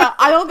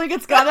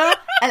it's gonna,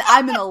 and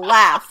I'm gonna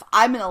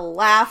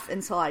laugh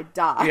until I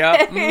die.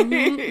 Yep. Mm-hmm,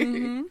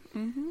 mm-hmm,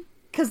 mm-hmm.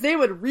 Because they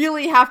would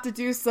really have to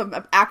do some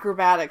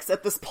acrobatics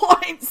at this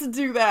point to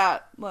do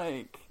that.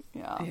 Like,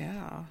 yeah.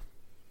 Yeah.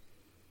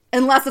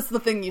 Unless it's the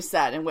thing you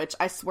said, in which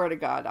I swear to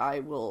God,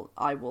 I will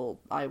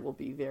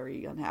be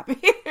very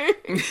unhappy.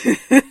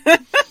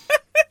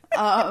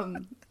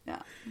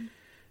 Yeah.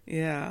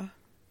 Yeah.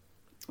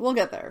 We'll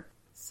get there.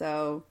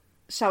 So,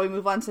 shall we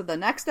move on to the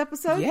next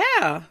episode?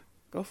 Yeah.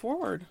 Go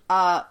forward.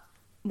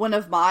 One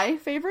of my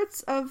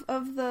favorites of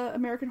the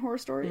American Horror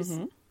Stories.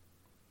 Mm-hmm.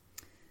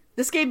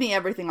 This gave me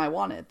everything I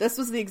wanted. This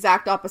was the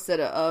exact opposite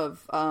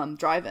of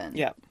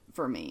Drive-In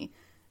for me.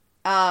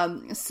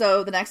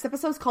 So the next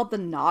episode is called The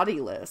Naughty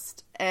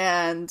List.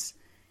 And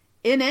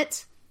in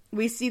it,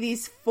 we see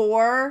these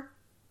 4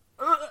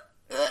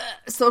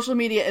 social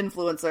media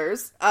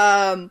influencers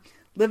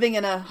living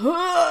in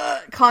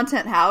a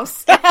content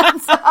house.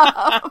 And,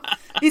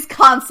 these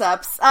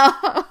concepts.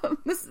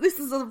 This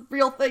is a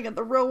real thing in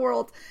the real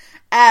world.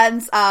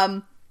 And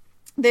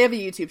they have a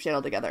YouTube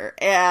channel together.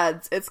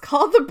 And it's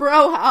called The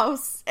Bro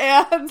House.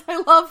 And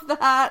I love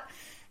that.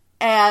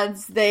 And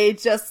they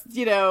just,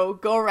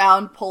 go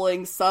around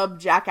pulling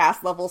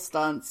sub-Jackass level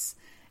stunts.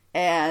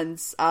 And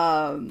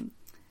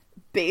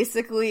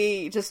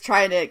basically just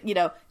trying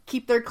to,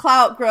 keep their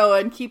clout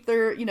growing, keep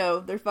their,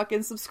 their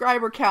fucking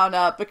subscriber count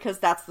up, because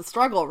that's the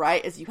struggle,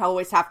 right? Is you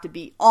always have to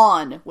be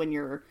on when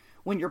you're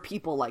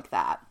people like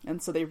that.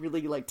 And so they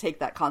really take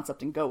that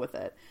concept and go with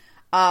it.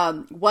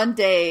 One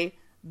day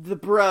the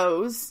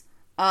bros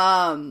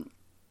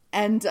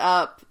end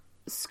up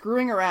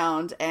screwing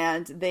around,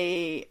 and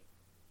they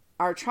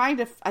are trying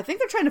to, I think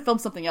they're trying to film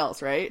something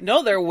else, right?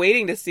 No, they're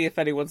waiting to see if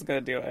anyone's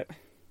going to do it.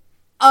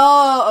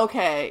 Oh,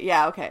 okay.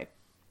 Yeah, okay.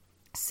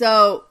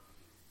 So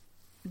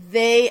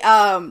they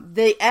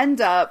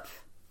end up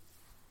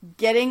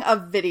getting a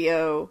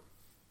video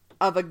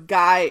of a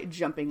guy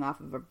jumping off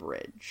of a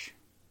bridge.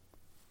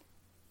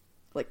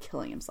 Like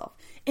killing himself.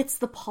 It's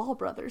the Paul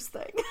brothers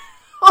thing.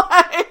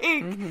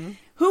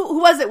 Who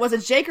was it? Was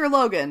it Jake or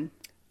Logan?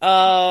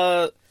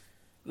 The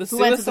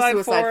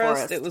Suicide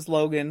Forest. It was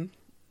Logan.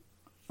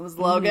 It was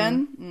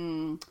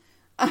Logan?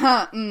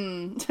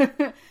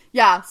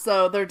 Yeah,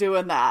 so they're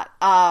doing that.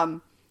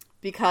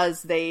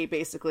 Because they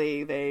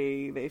basically,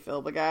 they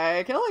film a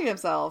guy killing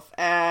himself,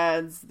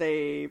 and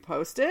they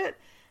post it,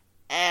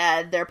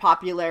 and their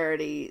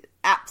popularity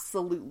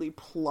absolutely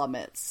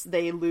plummets.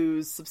 They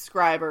lose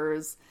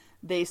subscribers.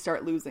 They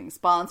start losing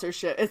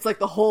sponsorship. It's like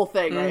the whole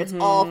thing, right? It's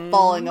all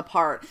falling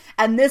apart.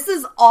 And this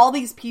is all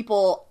these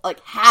people, like,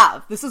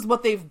 have. This is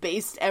what they've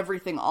based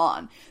everything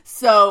on.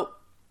 So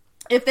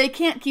if they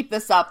can't keep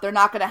this up, they're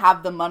not going to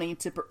have the money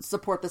to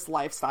support this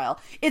lifestyle.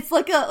 It's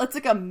like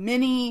a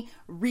mini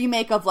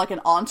remake of, like,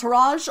 an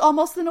Entourage,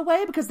 almost, in a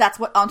way, because that's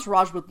what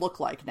Entourage would look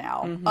like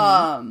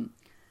now.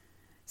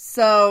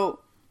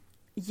 So,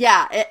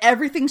 yeah,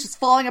 everything's just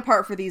falling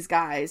apart for these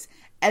guys.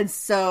 And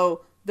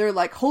so they're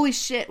like, holy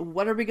shit,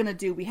 what are we going to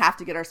do? We have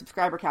to get our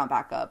subscriber count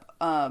back up.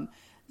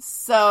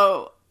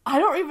 So I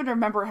don't even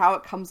remember how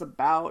it comes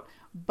about,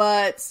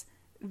 but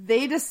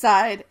they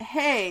decide,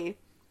 hey,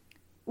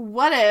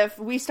 what if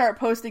we start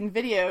posting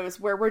videos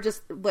where we're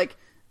just, like,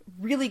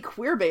 really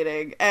queer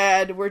baiting,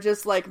 and we're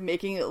just, like,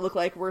 making it look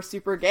like we're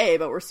super gay,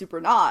 but we're super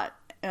not.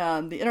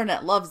 The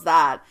internet loves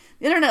that.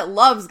 The internet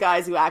loves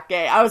guys who act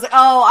gay. I was like,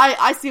 oh,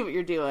 I see what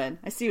you're doing.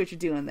 I see what you're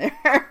doing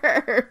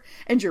there.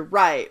 And you're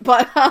right.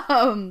 But,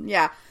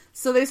 yeah.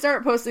 So they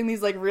start posting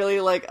these, like, really,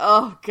 like,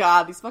 oh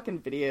god, these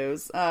fucking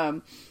videos,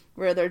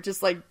 where they're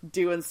just, like,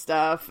 doing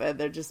stuff, and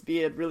they're just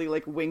being really,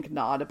 like, wink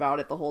nod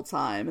about it the whole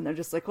time. And they're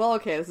just like, well,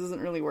 okay, this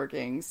isn't really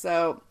working.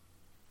 So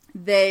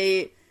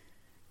they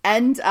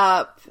end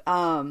up,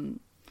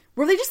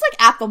 were they just,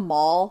 like, at the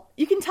mall?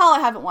 You can tell I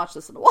haven't watched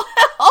this in a while.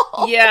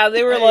 Yeah,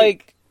 they were,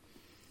 like,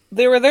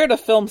 they were there to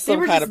film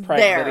some kind of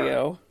prank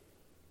video.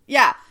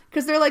 Yeah,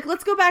 because they're like,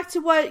 let's go back to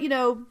what,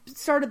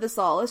 started this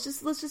all. Let's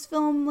just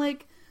film,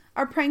 like,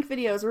 our prank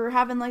videos. We were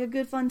having, like, a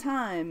good fun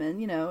time,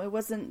 and, it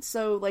wasn't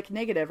so, like,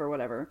 negative or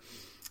whatever.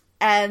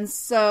 And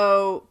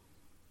so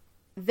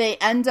they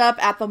end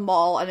up at the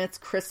mall, and it's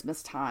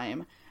Christmas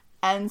time.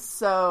 And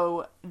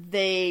so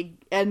they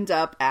end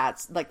up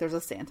at, like, there's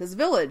a Santa's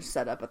Village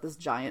set up at this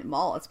giant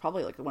mall. It's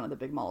probably, like, one of the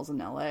big malls in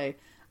LA.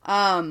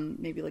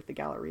 Maybe, like, the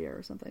Galleria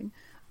or something.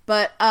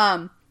 But,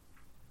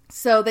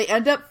 so they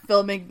end up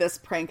filming this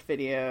prank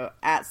video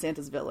at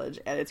Santa's Village,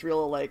 and it's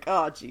real, like,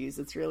 oh, geez,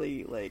 it's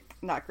really, like,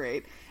 not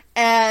great.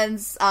 And,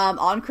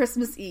 on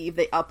Christmas Eve,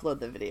 they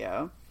upload the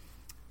video.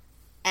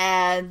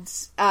 And,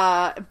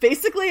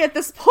 basically at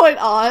this point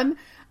on,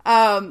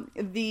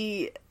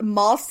 the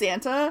mall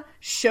Santa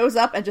shows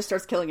up and just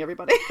starts killing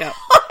everybody. Yeah.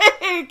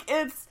 Like,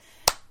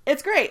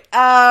 it's great.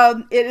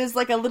 It is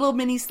like a little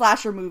mini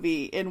slasher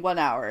movie in 1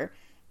 hour.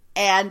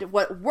 And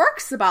what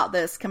works about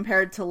this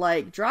compared to,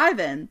 like,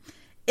 Drive-In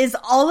is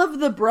all of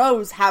the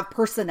bros have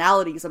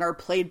personalities and are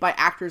played by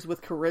actors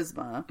with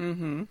charisma.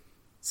 Mm-hmm.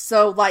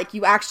 So, like,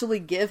 you actually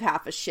give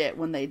half a shit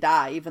when they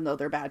die, even though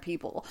they're bad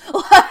people.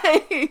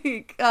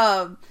 Like,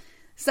 so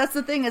that's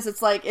the thing, is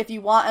it's like, if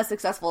you want a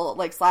successful,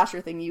 like, slasher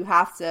thing, you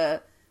have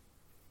to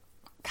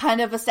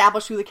kind of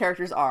establish who the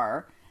characters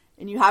are.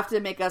 And you have to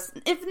make us,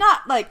 if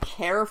not, like,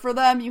 care for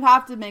them, you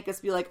have to make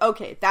us be like,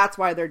 okay, that's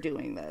why they're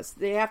doing this.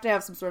 They have to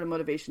have some sort of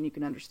motivation you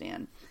can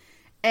understand.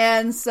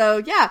 And so,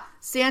 yeah,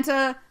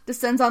 Santa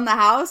descends on the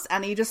house,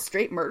 and he just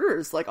straight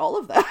murders, like, all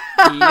of them.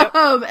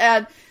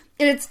 Yep.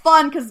 And it's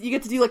fun, because you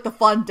get to do, like, the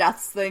fun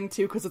deaths thing,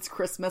 too, because it's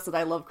Christmas, and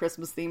I love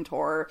Christmas-themed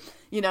horror.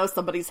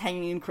 Somebody's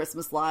hanging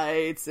Christmas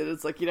lights, and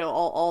it's, like,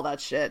 all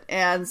that shit.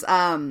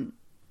 And,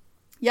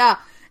 yeah.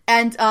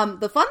 And,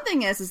 the fun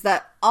thing is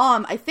that,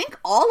 I think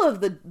all of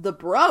the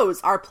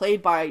bros are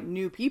played by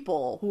new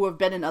people who have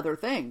been in other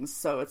things.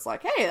 So it's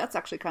like, hey, that's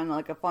actually kind of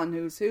like a fun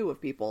who's who of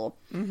people.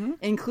 Mm-hmm.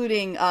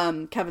 Including,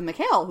 Kevin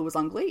McHale, who was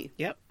on Glee.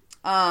 Yep.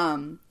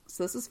 So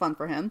this is fun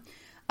for him.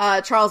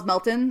 Charles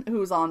Melton,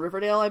 who's on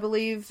Riverdale, I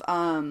believe.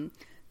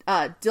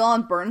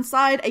 Dylan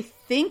Burnside, I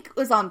think,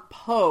 was on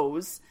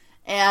Pose.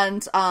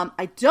 And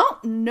I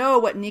don't know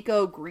what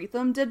Nico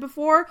Greetham did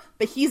before,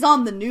 but he's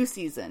on the new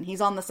season.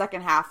 He's on the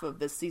second half of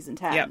this season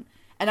 10. Yep.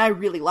 And I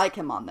really like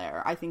him on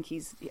there. I think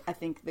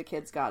the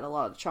kid's got a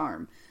lot of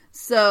charm.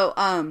 So,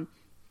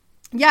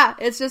 yeah,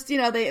 it's just,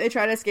 they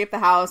try to escape the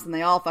house and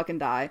they all fucking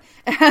die.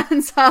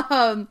 And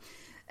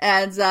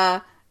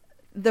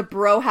the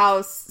bro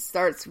house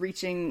starts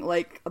reaching,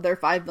 like, their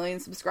 5 million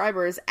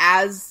subscribers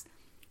as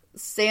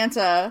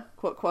Santa,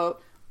 quote,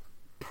 quote,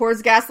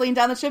 pours gasoline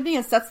down the chimney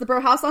and sets the bro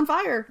house on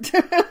fire.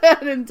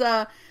 And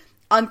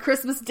on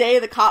Christmas Day,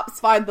 the cops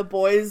find the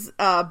boys'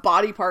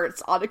 body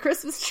parts on a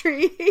Christmas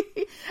tree,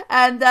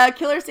 and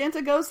Killer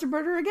Santa goes to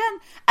murder again.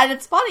 And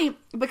it's funny,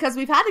 because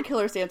we've had a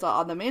Killer Santa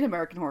on the main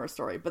American Horror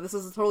Story, but this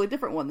is a totally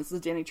different one. This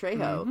is Danny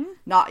Trejo,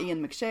 not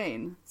Ian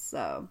McShane.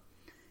 So,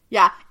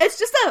 yeah, it's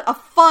just a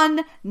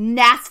fun,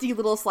 nasty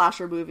little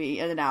slasher movie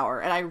in an hour,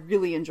 and I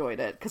really enjoyed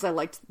it, because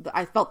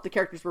I felt the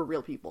characters were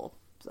real people,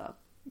 so...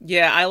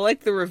 Yeah, I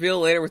like the reveal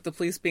later with the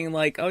police being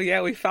like, oh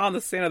yeah, we found the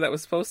Santa that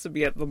was supposed to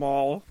be at the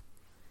mall.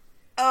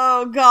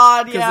 Oh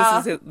god, yeah.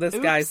 Because this is this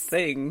guy's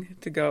thing,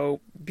 to go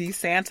be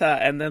Santa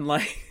and then,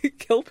 like,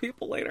 kill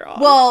people later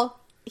on. Well,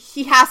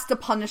 he has to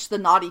punish the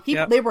naughty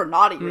people. Yep. They were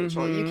naughty,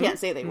 Rachel. You can't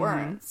say they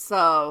weren't.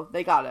 So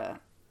they gotta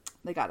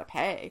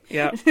pay.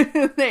 Yeah.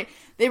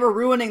 they were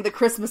ruining the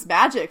Christmas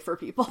magic for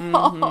people.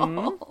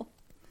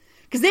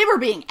 Because they were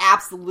being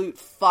absolute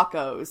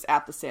fuckos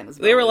at the Santa's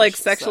Village. They were, like,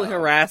 sexually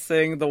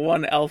harassing the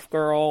one elf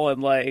girl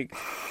and, like...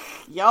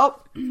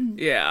 Yup.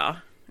 Yeah.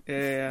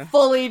 Yeah.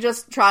 Fully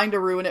just trying to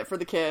ruin it for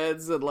the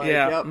kids. And, like,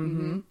 yeah.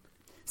 Yep.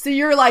 So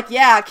you're like,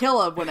 yeah,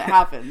 kill him when it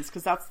happens.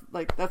 Because that's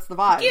the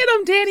vibe. Get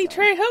him, Danny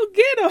Trejo,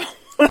 get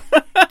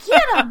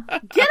him!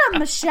 Get him,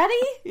 machete!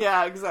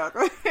 Yeah,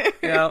 exactly.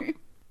 Yeah.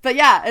 But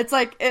yeah, it's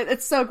like,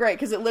 it's so great,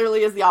 because it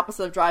literally is the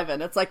opposite of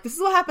drive-in. It's like, this is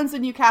what happens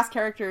when you cast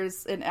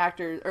characters and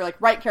actors, or like,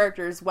 write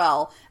characters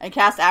well, and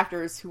cast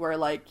actors who are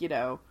like, you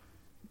know,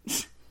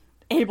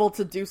 able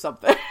to do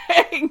something.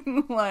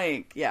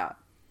 Like, yeah.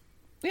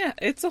 Yeah,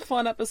 it's a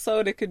fun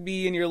episode. It could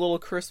be in your little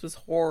Christmas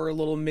horror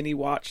little mini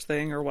watch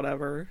thing or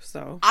whatever,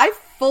 so. I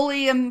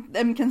fully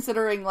am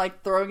considering,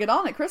 like, throwing it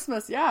on at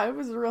Christmas. Yeah, it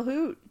was a real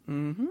hoot.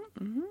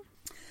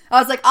 I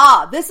was like,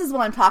 this is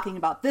what I'm talking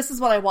about. This is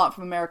what I want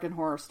from American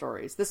Horror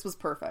Stories. This was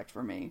perfect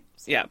for me.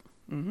 So. Yeah.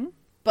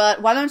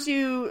 But why don't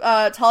you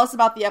tell us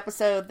about the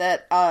episode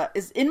that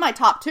is in my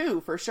top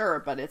 2 for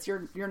sure, but it's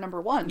your number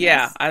 1.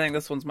 Yeah, yes? I think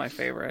this one's my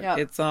favorite. Yep.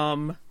 It's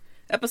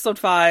episode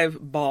 5,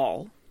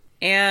 Ball.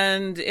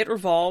 And it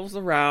revolves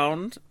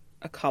around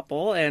a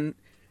couple, and,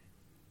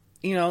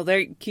 you know,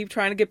 they keep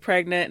trying to get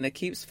pregnant, and it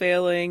keeps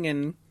failing,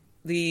 and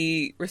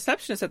the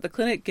receptionist at the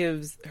clinic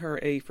gives her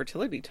a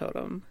fertility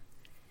totem.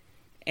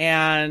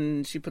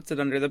 And she puts it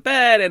under the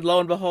bed, and lo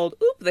and behold,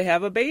 they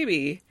have a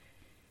baby.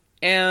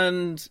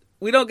 And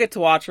we don't get to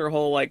watch her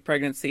whole, like,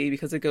 pregnancy,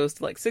 because it goes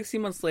to, like, 60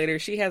 months later.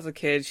 She has a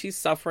kid. She's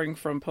suffering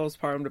from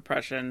postpartum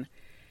depression.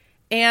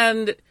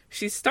 And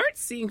she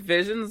starts seeing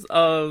visions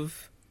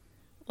of,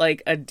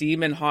 like, a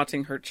demon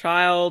haunting her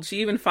child.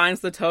 She even finds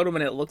the totem,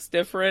 and it looks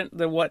different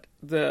than what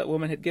the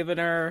woman had given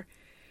her.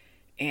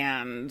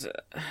 And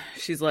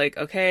she's like,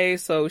 okay,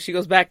 so she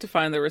goes back to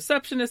find the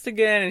receptionist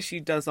again, and she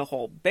does a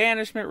whole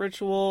banishment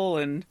ritual,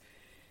 and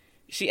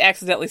she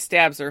accidentally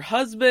stabs her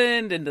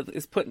husband and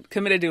is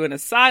committed to an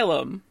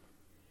asylum.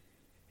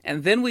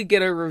 And then we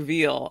get a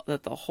reveal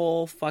that the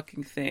whole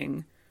fucking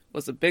thing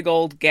was a big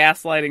old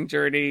gaslighting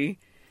journey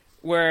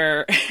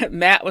where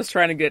Matt was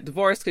trying to get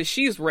divorced because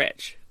she's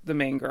rich, the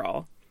main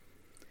girl.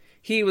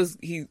 He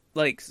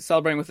like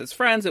celebrating with his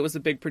friends. It was a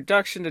big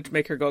production to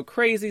make her go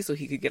crazy so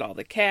he could get all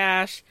the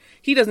cash.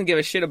 He doesn't give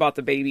a shit about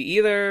the baby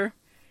either.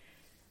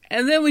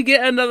 And then we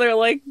get another,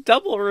 like,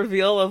 double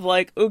reveal of,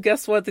 like, oh,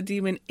 guess what? The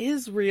demon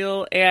is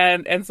real,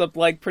 and ends up,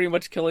 like, pretty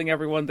much killing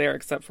everyone there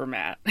except for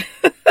Matt.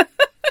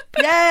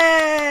 Yay!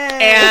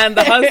 And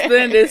the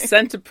husband is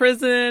sent to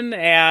prison,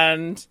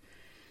 and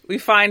we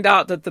find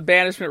out that the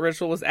banishment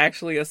ritual was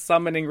actually a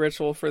summoning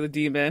ritual for the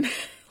demon.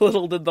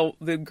 Little did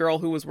the girl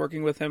who was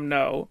working with him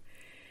know.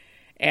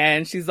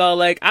 And she's all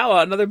like, I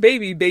want another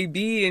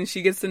baby, and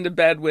she gets into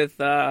bed with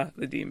the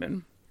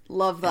demon.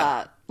 Love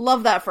that. Yeah.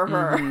 Love that for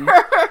her.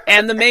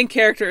 And the main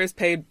character is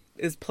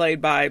played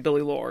by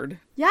Billie Lourd.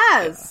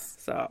 Yes.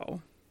 Yeah,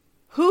 so.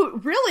 Who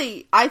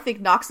really, I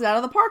think, knocks it out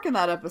of the park in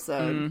that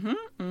episode.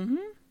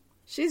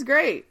 She's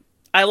great.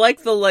 I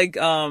like the, like,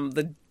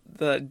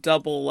 the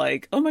double,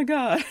 like, oh my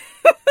god.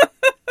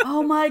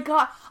 Oh my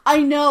god.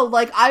 I know,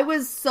 like, I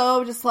was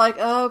so just like,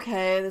 oh,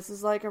 okay, this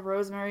is like a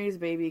Rosemary's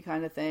Baby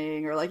kind of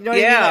thing. Or, like, you know what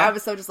I mean? Like, I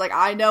was so just like,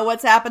 I know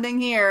what's happening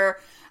here.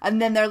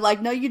 And then they're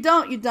like, no, you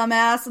don't, you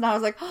dumbass. And I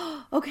was like,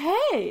 oh,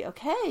 okay,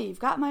 you've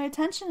got my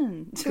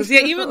attention. Because,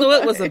 yeah, even though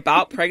it was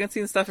about pregnancy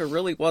and stuff, it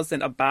really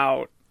wasn't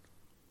about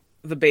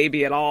the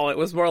baby at all. It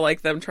was more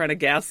like them trying to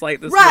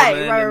gaslight this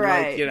woman.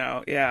 Right. Like, you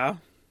know, yeah.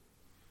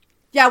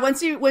 Yeah,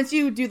 once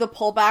you do the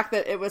pullback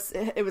that it was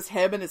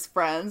him and his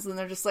friends, and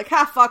they're just like,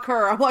 fuck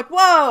her. I'm like,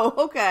 whoa,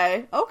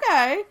 okay.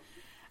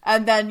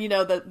 And then, you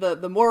know,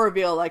 the more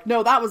reveal, like,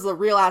 no, that was a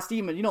real ass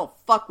demon. You don't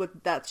fuck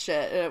with that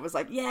shit. And it was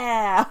like,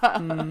 yeah,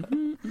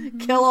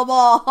 kill them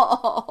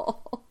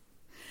all.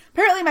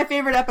 Apparently, my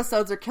favorite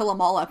episodes are kill 'em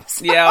all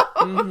episodes. Yeah,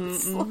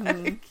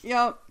 like,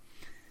 yep,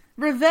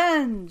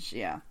 revenge.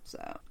 Yeah,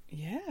 so.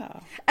 Yeah.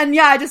 And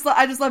yeah, I just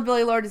love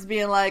Billie Lourd as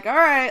being like, all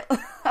right,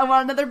 I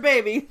want another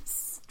baby.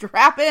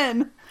 Strap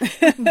in,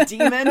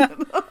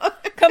 demon.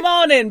 Come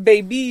on in,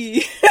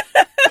 baby.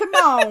 Come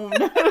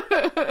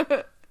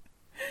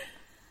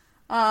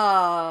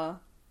on.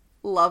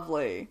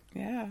 Lovely.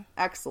 Yeah.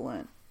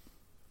 Excellent.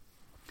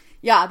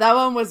 Yeah, that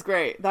one was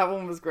great. That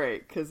one was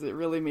great because it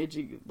really made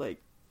you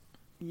like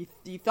you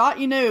thought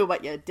you knew,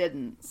 but you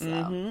didn't.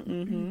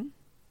 So.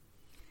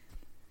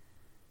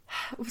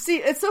 See,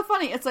 it's so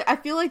funny. It's like I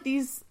feel like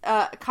these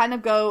kind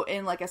of go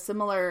in like a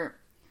similar,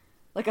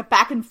 like a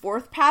back and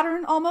forth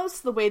pattern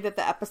almost, the way that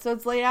the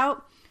episodes lay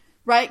out,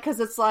 right? Because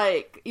it's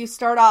like you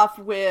start off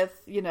with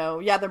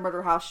the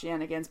murder house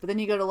shenanigans, but then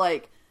you go to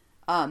like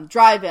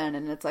drive-in,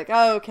 and it's like,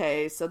 oh,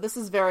 okay, so this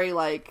is very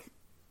like,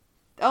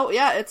 oh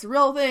yeah, it's a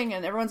real thing,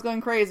 and everyone's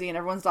going crazy, and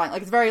everyone's dying.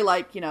 Like it's very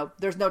like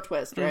there's no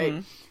twist,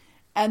 right?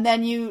 And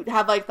then you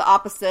have like the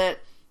opposite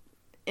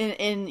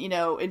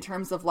in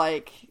terms of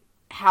like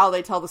how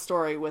they tell the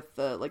story with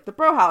the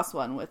bro house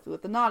one with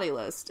the naughty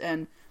list,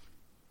 and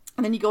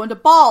then you go into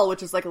Ball,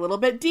 which is like a little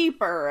bit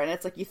deeper, and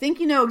it's like you think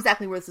you know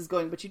exactly where this is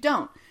going, but you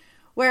don't.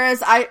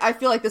 Whereas I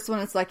feel like this one,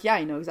 it's like, yeah,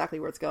 you know exactly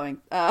where it's going.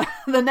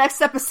 The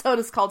next episode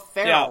is called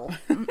Feral.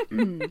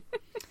 Yeah.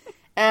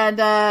 And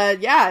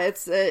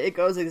it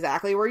goes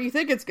exactly where you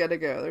think it's gonna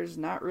go. There's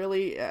not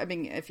really, I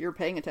mean, if you're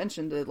paying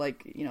attention to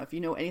like, if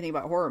you know anything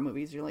about horror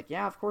movies, you're like,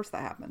 yeah, of course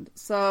that happened.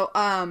 So,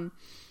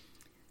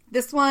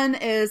 this one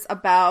is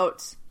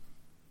about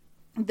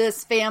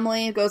this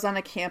family goes on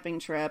a camping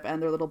trip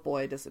and their little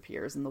boy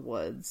disappears in the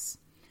woods.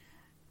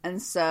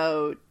 And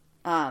so,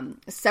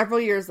 several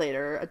years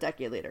later, a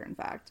decade later, in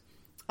fact,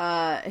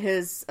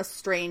 his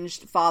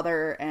estranged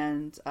father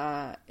and,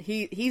 father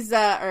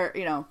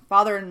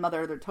and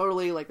mother, they're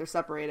totally, like, they're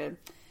separated.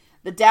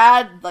 The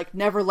dad, like,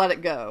 never let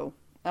it go.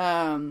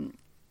 And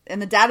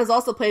the dad is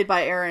also played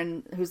by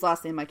Aaron, whose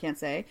last name I can't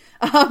say,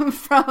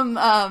 from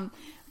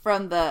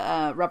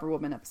the Rubber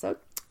Woman episode.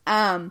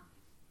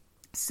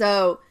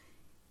 So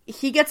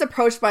he gets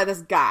approached by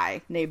this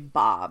guy named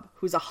Bob,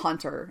 who's a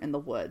hunter in the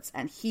woods,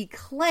 and he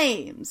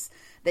claims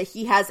that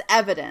he has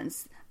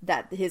evidence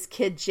that his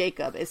kid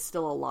Jacob is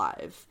still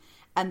alive,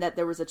 and that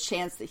there was a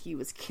chance that he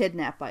was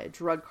kidnapped by a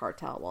drug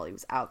cartel while he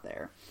was out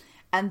there.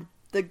 And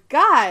the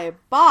guy,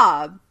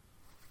 Bob,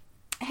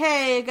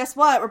 hey, guess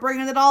what? We're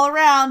bringing it all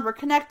around. We're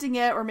connecting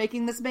it. We're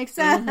making this make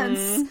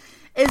sense.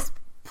 Is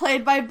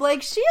played by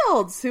Blake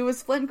Shields, who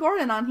was Flint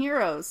Gordon on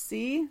Heroes.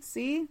 See?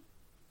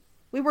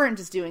 We weren't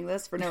just doing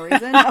this for no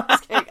reason. I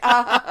was kidding.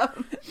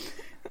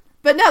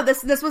 But no,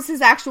 this was his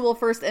actual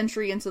first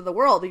entry into the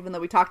world, even though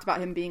we talked about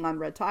him being on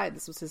Red Tide.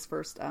 This was his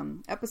first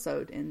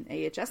episode in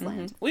AHS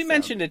land. We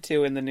mentioned it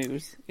too in the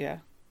news. Yeah.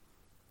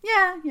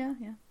 Yeah.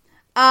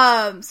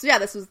 So yeah,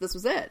 this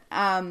was it.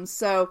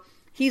 So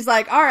he's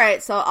like, all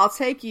right, so I'll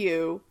take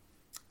you.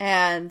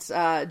 And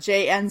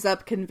Jay ends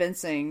up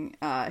convincing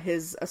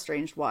his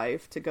estranged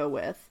wife to go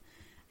with.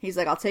 He's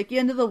like, I'll take you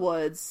into the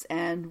woods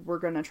and we're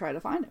going to try to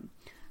find him.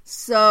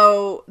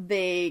 So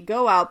they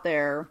go out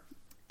there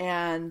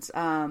and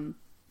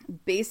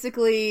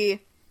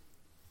basically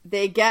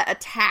they get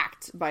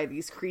attacked by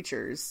these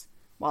creatures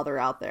while they're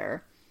out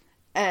there.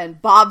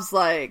 And Bob's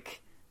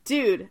like,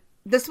 dude,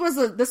 this was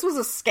a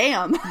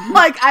scam.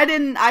 Like, I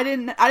didn't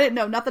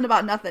know nothing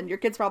about nothing. Your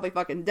kid's probably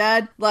fucking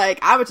dead. Like,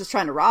 I was just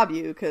trying to rob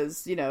you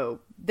because,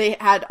 they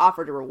had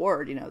offered a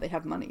reward, they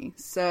have money.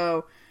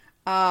 So,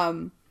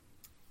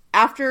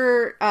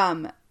 after,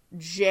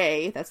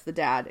 Jay, that's the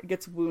dad,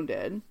 gets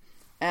wounded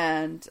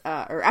and,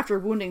 or after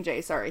wounding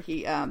Jay, sorry,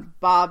 he,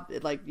 Bob,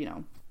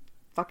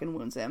 fucking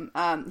wounds him.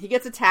 He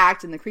gets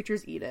attacked and the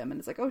creatures eat him and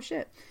it's like, oh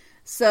shit.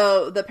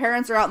 So the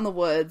parents are out in the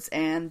woods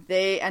and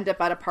they end up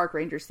at a park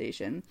ranger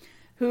station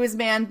who is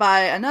manned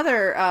by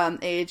another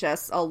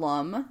AHS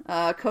alum,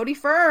 Cody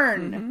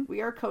Fern.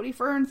 We are Cody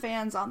Fern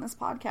fans on this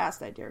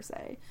podcast, I dare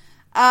say.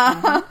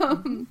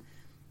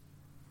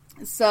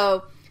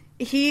 So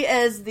he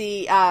is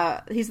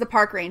he's the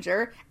park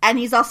ranger and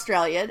he's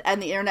Australian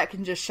and the internet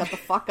can just shut the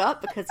fuck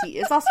up because he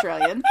is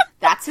Australian.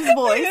 That's his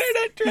voice.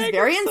 He's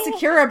very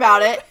insecure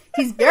about it.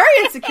 He's very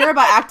insecure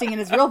about acting in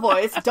his real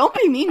voice. Don't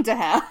be mean to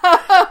him.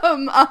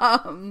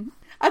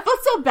 I felt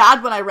so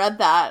bad when I read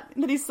that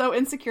he's so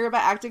insecure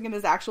about acting in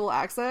his actual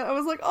accent. I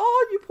was like,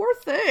 oh, you poor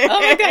thing. Oh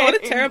my god,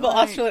 what a terrible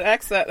Australian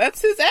accent. That's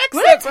his accent,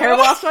 What a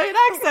terrible Australian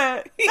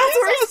accent. That's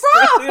where he's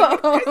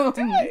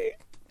from.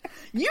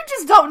 You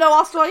just don't know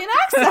Australian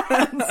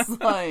accents.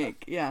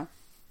 Like, yeah.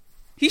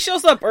 He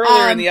shows up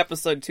earlier in the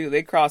episode, too.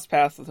 They cross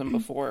paths with him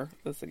before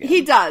this again.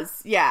 He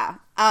does, yeah.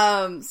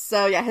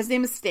 So, yeah, his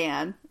name is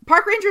Stan.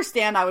 Park Ranger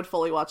Stan, I would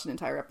fully watch an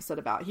entire episode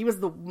about. He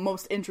was the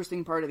most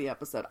interesting part of the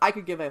episode. I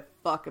could give a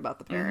fuck about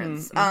the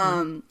parents.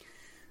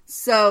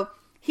 So,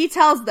 he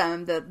tells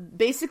them that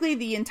basically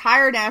the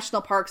entire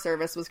National Park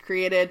Service was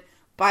created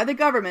by the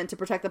government to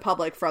protect the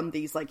public from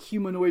these, like,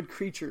 humanoid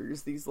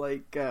creatures. These,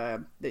 like,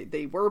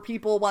 they were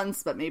people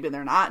once, but maybe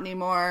they're not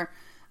anymore.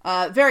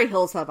 Very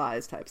Hills Have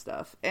Eyes type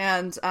stuff.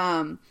 And,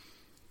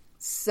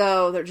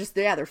 so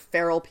they're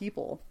feral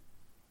people.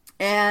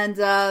 And,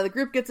 the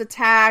group gets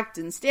attacked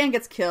and Stan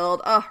gets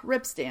killed.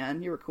 Rip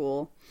Stan, you were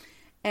cool.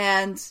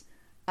 And,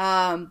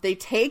 they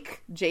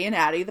take Jay and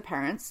Addie, the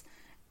parents,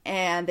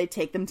 and they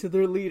take them to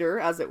their leader,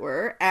 as it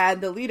were.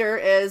 And the leader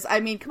is, I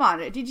mean, come on,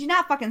 did you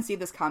not fucking see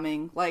this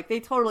coming? Like, they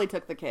totally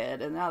took the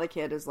kid, and now the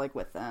kid is, like,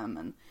 with them.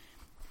 And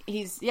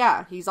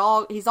he's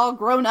all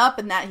grown up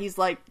in that he's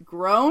like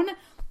grown,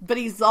 but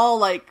he's all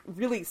like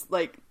really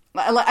like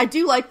I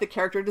do like the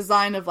character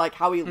design of like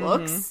how he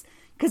looks,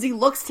 because he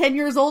looks 10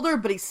 years older,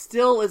 but he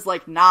still is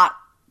like not,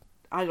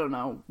 I don't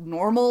know,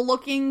 normal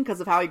looking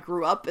because of how he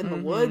grew up in the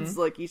woods.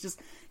 Like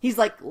he's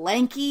like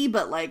lanky,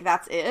 but like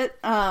that's it.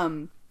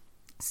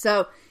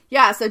 So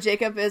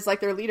Jacob is like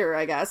their leader,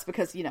 I guess,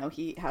 because, you know,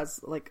 he has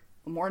like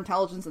more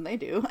intelligence than they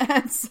do.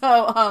 And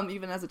so,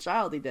 even as a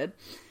child he did.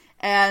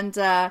 And,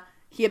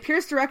 he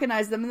appears to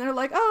recognize them, and they're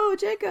like, "Oh,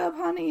 Jacob,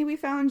 honey, we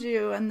found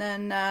you." And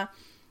then,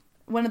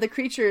 one of the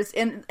creatures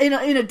in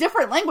a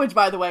different language,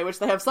 by the way, which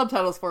they have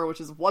subtitles for, which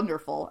is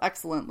wonderful.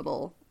 Excellent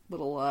little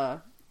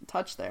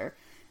touch there.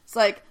 It's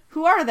like,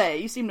 "Who are they?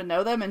 You seem to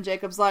know them." And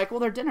Jacob's like, "Well,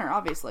 they're dinner,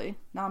 obviously.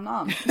 Nom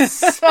nom."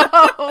 So,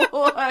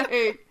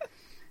 like,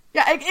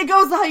 yeah, it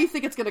goes how you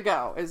think it's gonna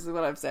go, is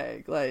what I'm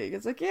saying. Like,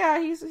 it's like, yeah,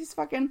 he's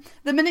fucking...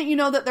 The minute you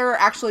know that there are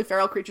actually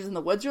feral creatures in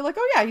the woods, you're like,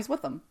 oh yeah, he's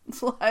with them.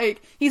 It's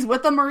like, he's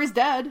with them or he's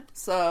dead.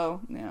 So,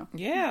 yeah.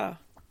 Yeah.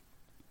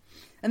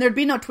 And there'd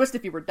be no twist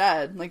if he were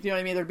dead. Like, you know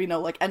what I mean? There'd be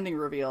no, like, ending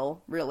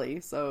reveal,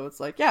 really. So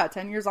it's like, yeah,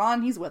 10 years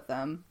on, he's with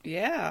them.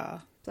 Yeah.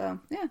 So,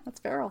 yeah,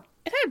 that's feral.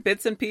 It had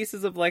bits and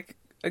pieces of, like,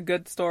 a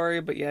good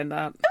story, but yeah,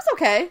 not... It was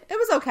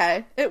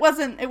okay. It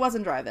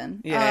wasn't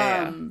drive-in.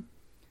 Yeah.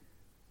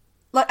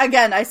 Like,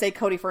 again, I say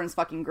Cody Fern's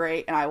fucking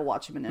great, and I will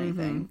watch him in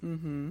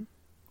anything.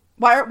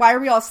 Why are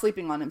we all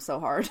sleeping on him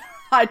so hard?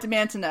 I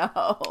demand to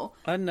know.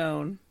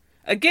 Unknown.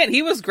 Again,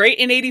 he was great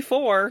in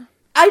 84.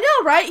 I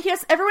know, right?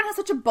 Everyone has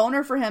such a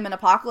boner for him in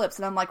Apocalypse,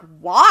 and I'm like,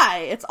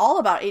 why? It's all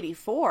about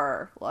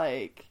 84.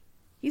 Like,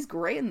 he's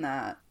great in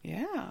that.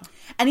 Yeah.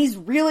 And he's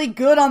really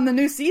good on the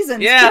new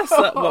season, yes, too.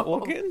 But we'll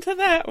get into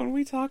that when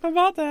we talk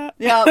about that.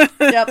 Yep.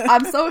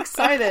 I'm so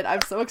excited.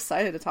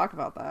 To talk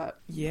about that.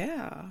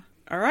 Yeah.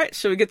 All right,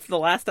 should we get to the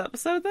last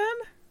episode then?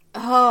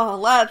 Oh,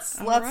 let's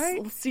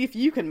right. see if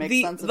you can make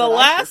sense of it. The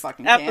last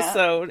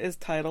episode is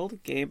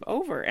titled Game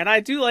Over, and I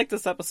do like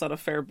this episode a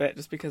fair bit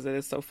just because it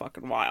is so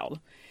fucking wild.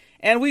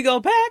 And we go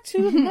back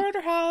to the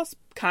murder house,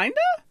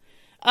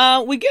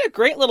 kinda? We get a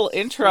great little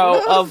intro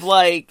of,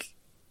 like,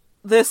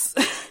 this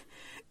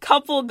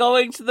couple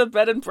going to the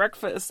bed and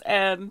breakfast,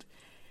 and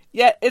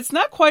yet it's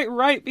not quite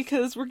right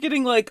because we're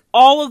getting, like,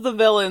 all of the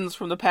villains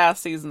from the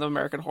past season of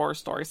American Horror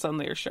Story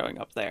suddenly are showing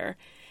up there.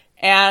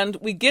 And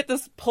we get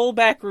this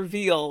pullback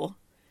reveal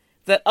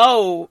that,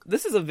 oh,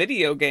 this is a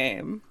video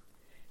game.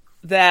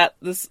 That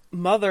this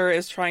mother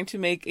is trying to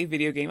make a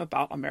video game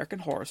about American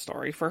Horror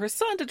Story for her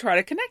son to try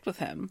to connect with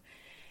him.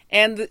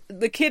 And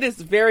the kid is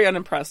very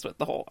unimpressed with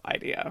the whole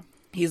idea.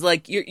 He's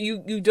like,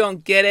 you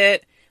don't get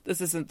it.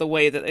 This isn't the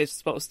way that it's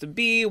supposed to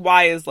be.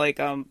 Why is, like,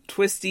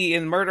 Twisty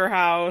in Murder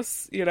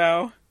House, you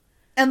know?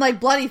 And, like,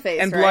 Bloody Face,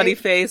 and right? Bloody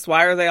Face.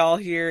 Why are they all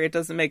here? It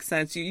doesn't make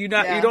sense. You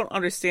don't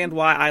understand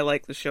why I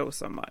like the show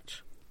so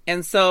much.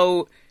 And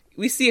so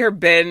we see her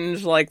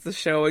binge, like, the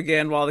show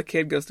again while the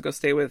kid goes to go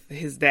stay with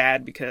his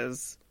dad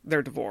because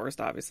they're divorced,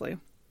 obviously.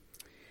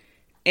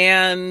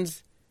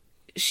 And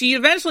she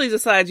eventually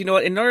decides, you know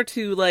what, in order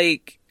to,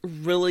 like,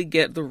 really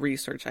get the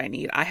research I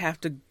need, I have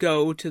to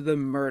go to the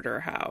murder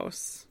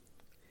house.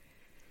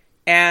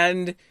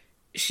 And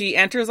she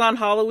enters on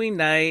Halloween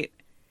night,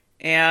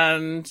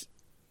 and,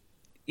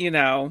 you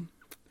know,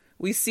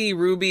 we see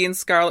Ruby and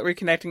Scarlet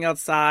reconnecting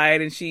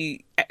outside, and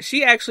she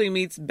actually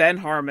meets Ben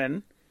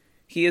Harmon.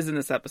 He is in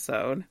this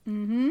episode.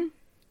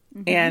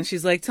 And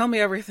she's like, tell me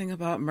everything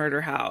about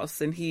Murder House.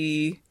 And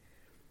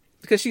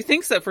because she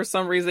thinks that for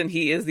some reason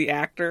he is the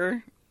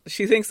actor.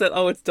 She thinks that,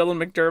 oh, it's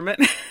Dylan McDermott.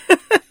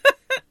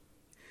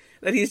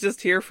 That he's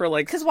just here for,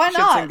 like, 'cause why shits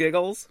not? and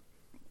giggles.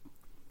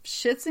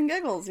 Shits and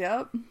giggles,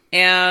 yep.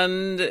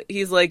 And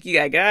he's like, you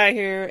gotta get out of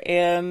here.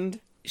 And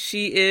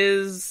she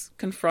is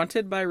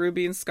confronted by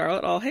Ruby and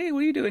Scarlet. All, hey, what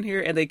are you doing here?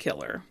 And they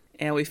kill her.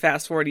 And we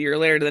fast forward a year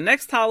later to the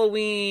next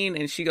Halloween,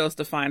 and she goes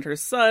to find her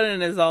son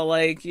and is all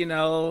like, you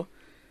know,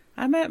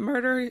 I'm at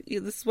murder.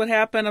 This is what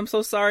happened. I'm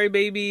so sorry,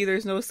 baby.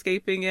 There's no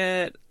escaping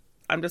it.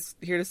 I'm just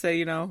here to say,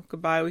 you know,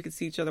 goodbye. We could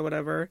see each other,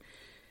 whatever.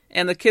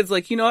 And the kid's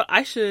like, you know what?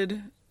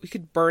 we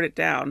could burn it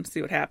down,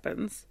 see what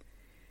happens.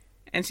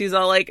 And she's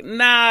all like,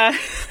 nah,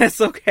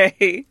 that's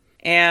okay.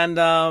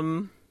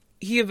 And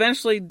he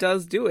eventually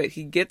does do it.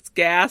 He gets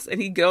gas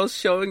and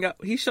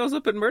he shows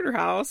up at Murder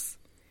House.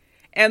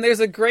 And there's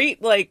a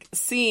great, like,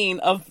 scene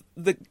of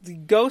the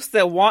ghosts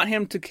that want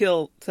him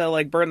to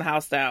like, burn the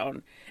house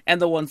down,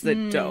 and the ones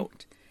that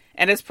don't.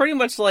 And it's pretty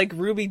much like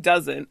Ruby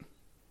doesn't.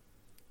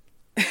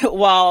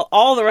 While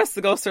all the rest of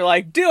the ghosts are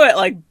like, do it!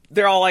 Like,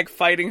 they're all, like,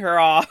 fighting her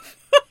off.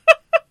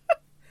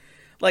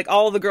 Like,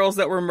 all the girls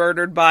that were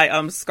murdered by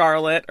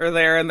Scarlet are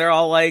there, and they're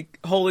all, like,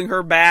 holding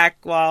her back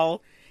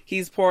while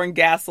he's pouring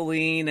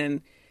gasoline,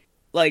 and,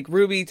 like,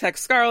 Ruby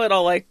texts Scarlet,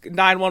 all like,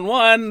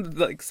 911,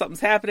 like, something's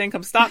happening,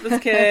 come stop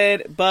this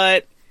kid.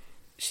 But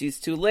she's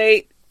too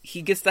late.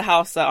 He gets the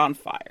house set on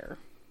fire.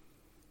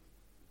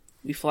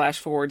 We flash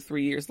forward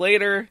 3 years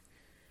later.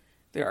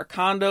 There are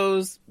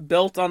condos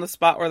built on the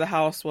spot where the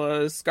house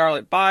was.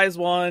 Scarlet buys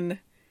one.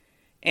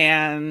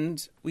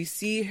 And we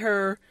see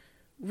her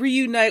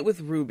reunite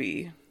with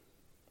Ruby.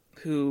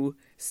 who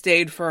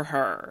stayed for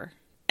her.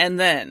 And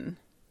then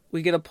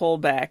we get a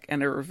pullback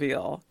and a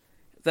reveal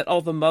that,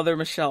 oh, the mother,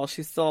 Michelle,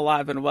 she's still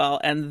alive and well.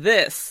 And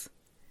this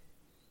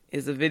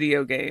is a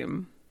video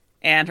game.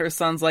 And her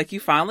son's like, you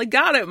finally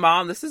got it,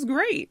 Mom. This is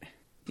great.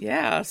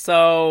 Yeah,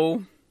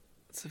 so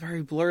it's a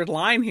very blurred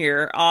line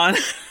here on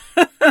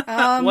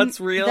what's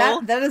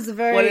real. That is a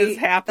very... What has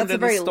happened in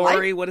the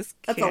story? What is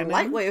canon? That's a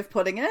light way of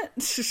putting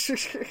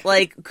it.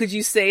 Like, could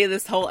you say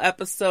this whole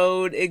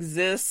episode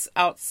exists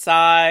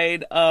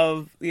outside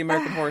of the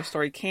American Horror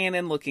Story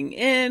canon looking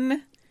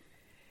in?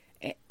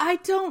 I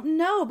don't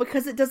know,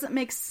 because it doesn't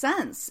make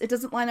sense. It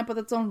doesn't line up with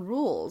its own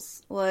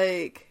rules.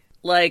 Like,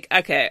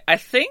 okay, I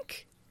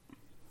think...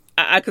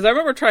 Because I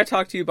remember trying to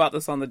talk to you about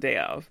this on the day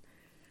of.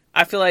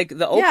 I feel like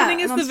the opening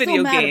is the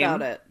video game.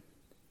 About it.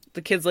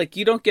 The kid's like,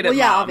 you don't get it, Mom.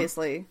 Yeah,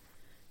 obviously.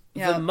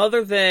 Yeah. The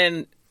mother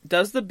then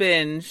does the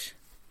binge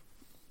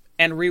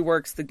and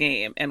reworks the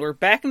game. And we're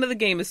back into the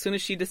game as soon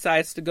as she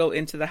decides to go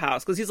into the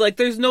house. Because he's like,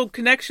 there's no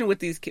connection with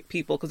these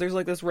people. Because there's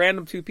like this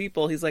random 2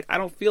 people. He's like, I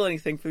don't feel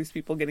anything for these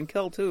people getting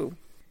killed too.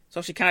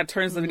 So she kind of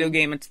turns the video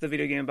game into the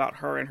video game about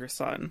her and her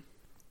son.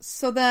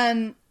 So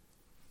then,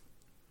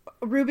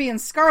 Ruby and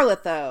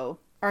Scarlet, though,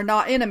 are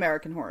not in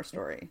American Horror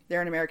Story.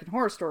 They're in American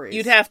Horror Stories.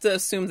 You'd have to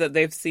assume that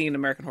they've seen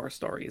American Horror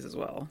Stories as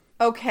well.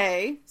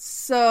 Okay,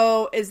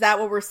 so is that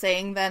what we're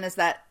saying then? Is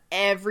that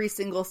every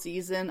single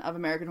season of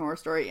American Horror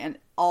Story and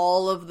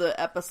all of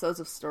the episodes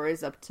of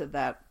stories up to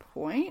that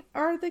point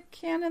are the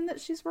canon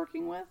that she's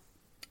working with?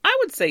 I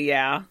would say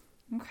yeah.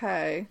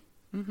 Okay.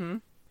 Mm-hmm.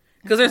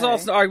 Because there's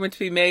also an argument to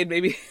be made,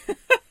 maybe...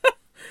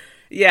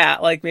 Yeah,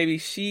 like maybe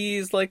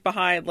she's like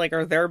behind, like,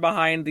 or they're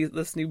behind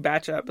this new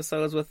batch of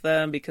episodes with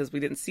them because we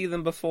didn't see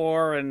them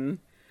before, and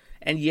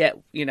yet,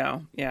 you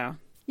know, yeah.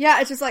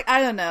 Yeah, it's just like,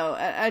 I don't know.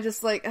 I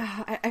just like,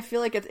 I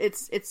feel like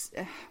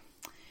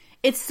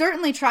it's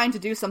certainly trying to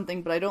do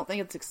something, but I don't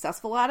think it's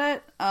successful at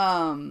it.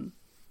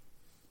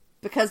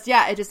 Because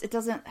yeah, it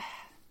doesn't.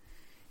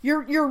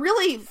 You're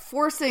really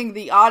forcing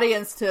the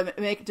audience to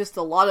make just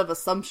a lot of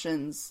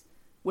assumptions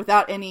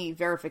without any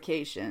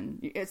verification.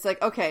 It's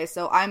like, okay,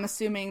 so I'm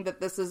assuming that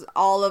this is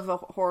all of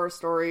Horror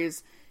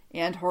Stories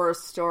and Horror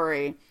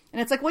Story. And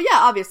it's like, well,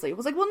 yeah, obviously. It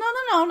was like, well,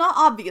 no, not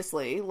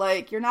obviously.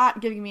 Like, you're not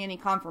giving me any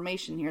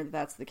confirmation here that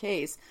that's the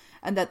case.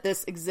 And that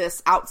this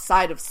exists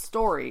outside of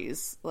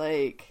stories.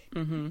 Like,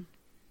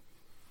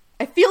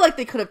 I feel like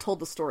they could have told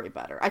the story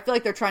better. I feel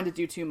like they're trying to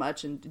do too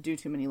much and do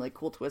too many, like,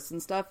 cool twists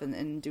and stuff. And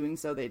in doing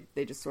so, they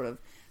just sort of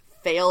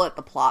fail at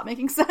the plot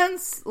making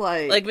sense.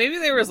 Like maybe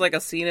there was like a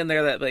scene in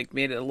there that like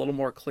made it a little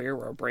more clear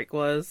where a break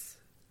was,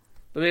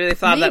 but maybe they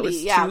thought that was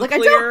too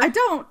clear. I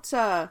don't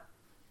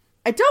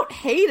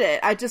hate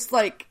it. I just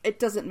like it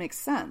doesn't make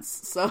sense,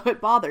 so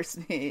it bothers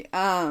me.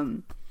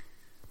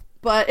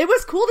 But it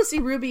was cool to see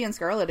Ruby and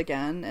Scarlet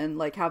again and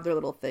like have their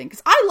little thing,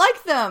 because I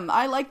like them.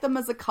 I like them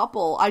as a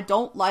couple. I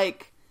don't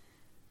like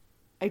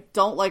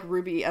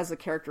Ruby as a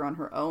character on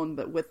her own,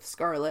 but with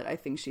Scarlet, I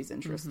think she's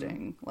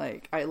interesting.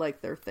 Like, I like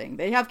their thing.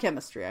 They have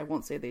chemistry. I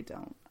won't say they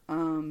don't.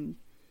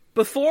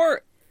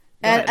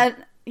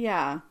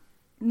 Yeah.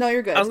 No,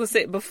 you're good. I was going to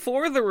say,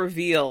 before the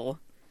reveal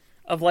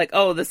of like,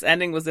 oh, this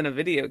ending was in a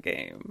video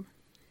game,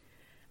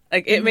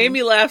 like, it made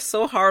me laugh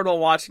so hard while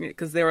watching it,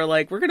 because they were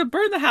like, we're going to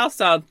burn the house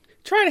down.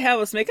 Try to have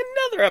us make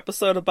another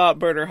episode about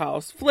Murder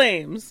House.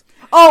 Flames.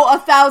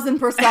 Oh,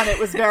 1,000% it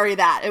was very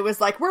that. It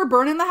was like, we're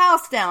burning the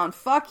house down.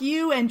 Fuck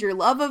you and your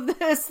love of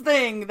this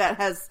thing that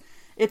has...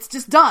 It's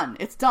just done.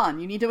 It's done.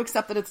 You need to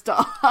accept that it's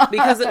done.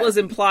 Because it was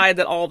implied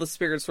that all the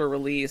spirits were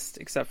released,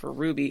 except for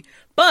Ruby.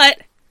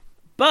 But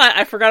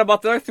I forgot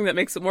about the other thing that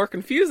makes it more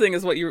confusing,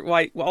 is what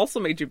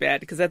also made you bad.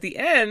 Because at the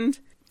end,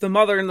 the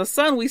mother and the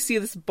son, we see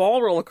this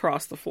ball roll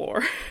across the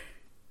floor.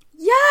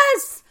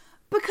 Yes!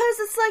 Because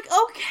it's like,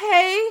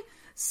 okay,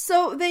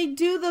 so they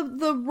do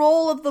the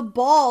roll of the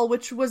ball,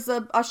 which was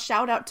a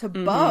shout out to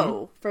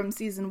Bo from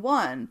season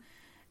 1.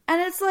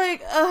 And it's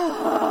like,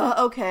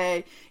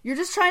 okay, you're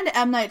just trying to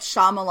M. Night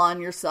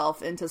Shyamalan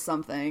yourself into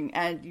something,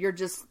 and you're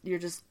just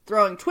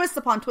throwing twists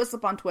upon twists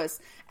upon twists,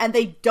 and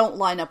they don't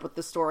line up with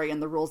the story and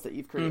the rules that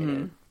you've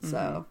created.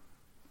 So,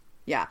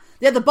 yeah,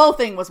 the Bo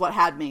thing was what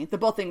had me. The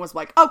Bo thing was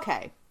like,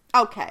 okay.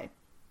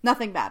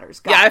 Nothing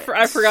matters. I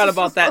forgot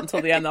about that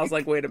until the end. I was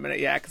like, wait a minute,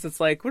 yeah, because it's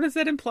like, what does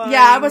that imply?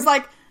 Yeah, I was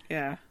like,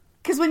 yeah.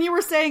 Because when you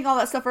were saying all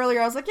that stuff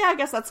earlier, I was like, yeah, I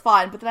guess that's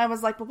fine. But then I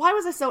was like, but why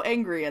was I so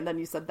angry? And then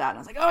you said that, and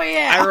I was like, oh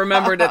yeah. I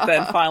remembered it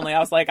then, finally. I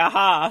was like,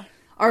 aha.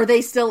 Are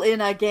they still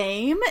in a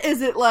game?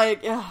 Is it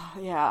like, yeah,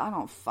 I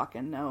don't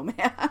fucking know,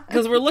 man.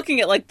 Because we're looking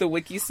at, like, the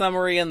wiki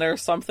summary, and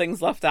there's some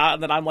things left out,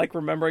 and then I'm, like,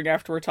 remembering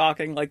after we're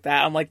talking like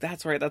that. I'm like,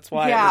 that's right, that's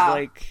why it was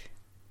like...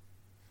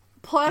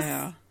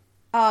 Plus,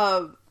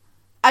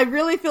 I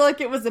really feel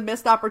like it was a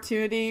missed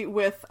opportunity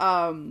with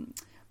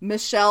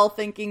Michelle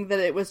thinking that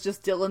it was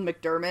just Dylan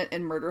McDermott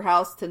in Murder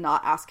House to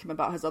not ask him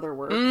about his other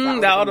work.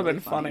 That would have been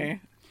funny.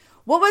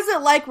 What was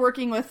it like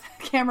working with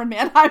Cameron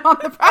Manheim on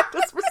The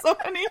Practice for so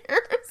many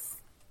years?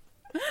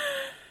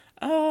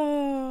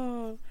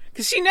 Oh,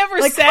 because she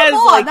never says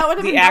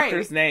the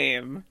actor's great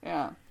name.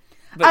 Yeah,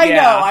 but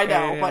I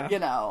know, but you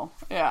know,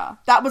 Yeah.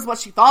 That was what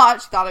she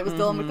thought. She thought it was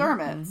Dylan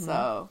McDermott.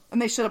 So,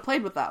 and they should have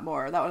played with that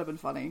more. That would have been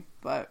funny.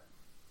 But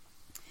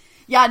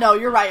yeah, no,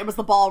 you're right. It was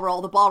the ball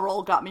roll. The ball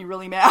roll got me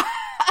really mad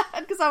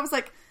because I was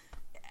like,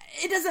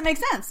 it doesn't make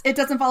sense. It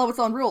doesn't follow its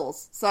own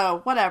rules.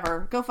 So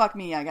whatever. Go fuck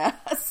me, I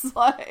guess.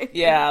 Like,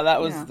 yeah, that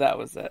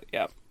was it.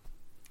 Yep.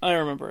 I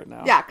remember it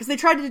now. Yeah, because they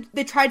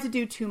tried to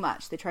do too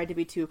much. They tried to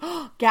be too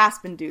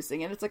gasp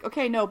inducing, and it's like,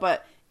 okay, no,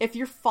 but if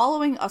you're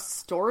following a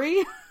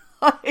story,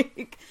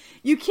 like,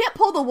 you can't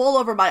pull the wool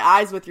over my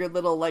eyes with your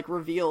little like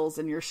reveals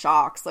and your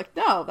shocks. Like,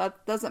 no,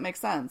 that doesn't make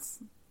sense.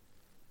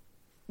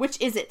 Which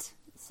is it?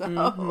 So,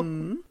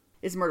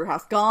 is Murder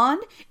House gone?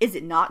 Is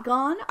it not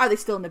gone? Are they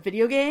still in the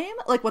video game?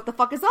 Like, what the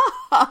fuck is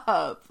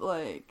up?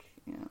 Like,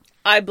 yeah.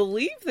 I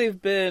believe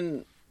they've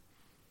been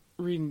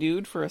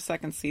renewed for a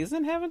second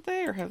season, haven't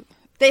they? Or have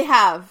they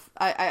have?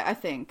 I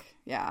think,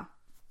 yeah.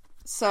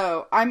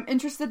 So I'm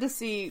interested to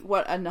see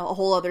what a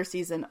whole other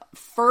season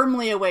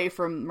firmly away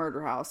from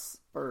Murder House,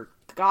 or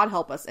God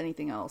help us,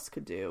 anything else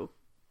could do.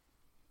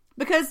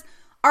 Because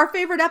our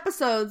favorite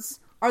episodes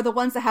are the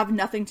ones that have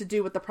nothing to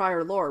do with the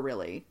prior lore,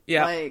 really.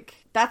 Yeah. Like,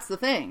 that's the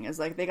thing, is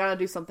like, they gotta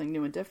do something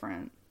new and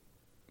different.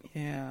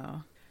 Yeah.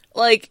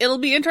 Like, it'll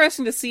be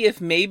interesting to see if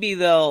maybe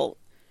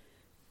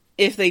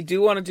if they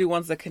do want to do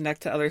ones that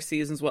connect to other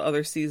seasons, what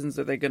other seasons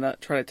are they gonna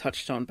try to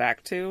touchstone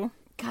back to?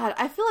 God,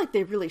 I feel like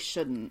they really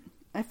shouldn't.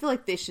 I feel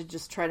like they should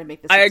just try to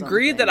make this. I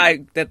agree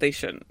that they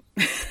shouldn't,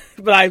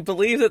 but I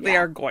believe that they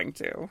are going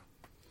to.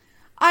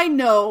 I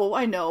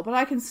know, but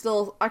I can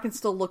still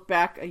look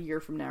back a year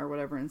from now or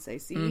whatever and say,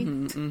 see,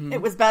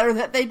 it was better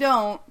that they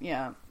don't.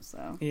 Yeah.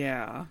 So.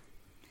 Yeah.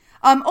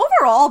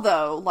 Overall,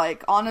 though,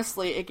 like,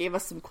 honestly, it gave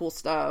us some cool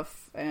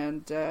stuff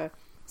and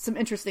some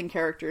interesting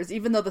characters,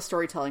 even though the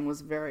storytelling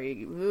was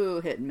very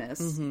hit and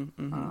miss.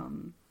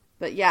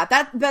 But yeah,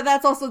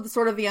 that's also the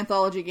sort of the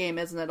anthology game,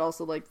 isn't it?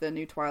 Also, like, the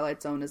new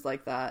Twilight Zone is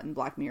like that, and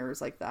Black Mirror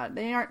is like that.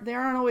 They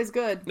aren't always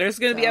good. There's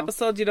going to be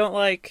episodes you don't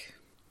like.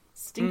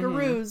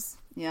 Stinkeroos.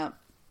 Yep.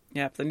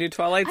 Yep, the new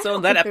Twilight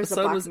Zone, that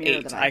episode was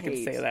 8. I can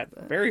say that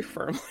very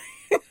firmly.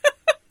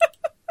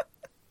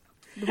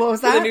 What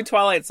was that? The new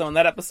Twilight Zone,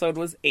 that episode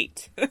was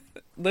 8.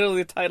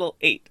 Literally the title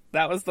 8.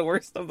 That was the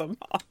worst of them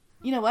all.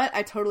 You know what?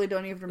 I totally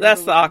don't even remember.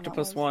 That's the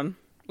octopus one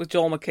with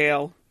Joel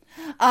McHale.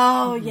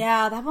 Oh,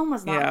 yeah, that one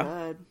was not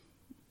good.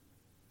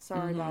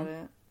 Sorry about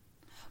it.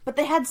 But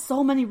they had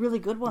so many really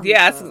good ones.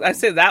 Yeah, I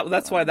say that.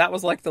 That's why that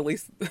was like the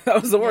least.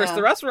 That was the worst. Yeah.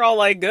 The rest were all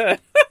like good.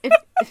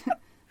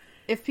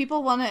 If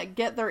people want to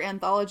get their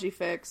anthology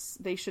fix,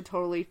 they should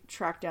totally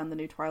track down the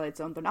new Twilight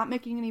Zone. They're not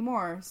making any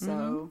more,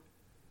 so.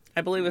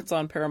 I believe it's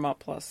on Paramount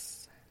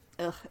Plus.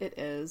 Ugh, it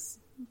is.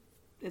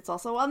 It's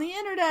also on the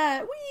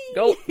internet.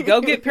 Whee! Go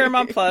get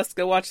Paramount Plus.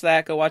 Go watch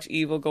that. Go watch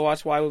Evil. Go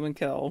watch Why Women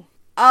Kill.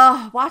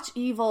 Watch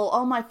Evil.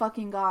 Oh my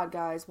fucking God,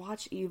 guys.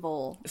 Watch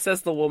Evil.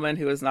 Says the woman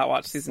who has not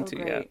watched season 2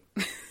 great.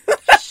 yet.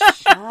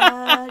 Shut your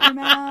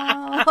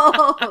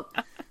mouth.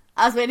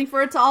 I was waiting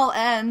for it to all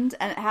end,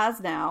 and it has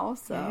now,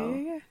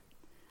 so. Yeah.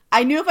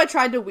 I knew if I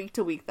tried to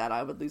week that,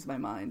 I would lose my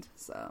mind,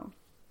 so.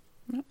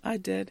 I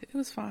did. It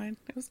was fine.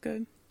 It was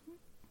good.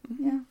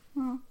 Yeah.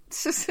 Well.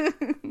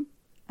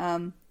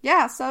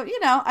 Yeah, so,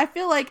 I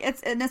feel like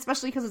it's, and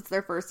especially because it's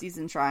their first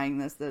season trying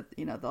this, that,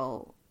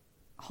 they'll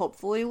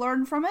hopefully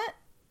learn from it.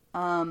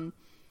 One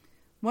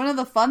of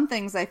the fun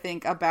things I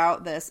think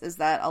about this is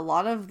that a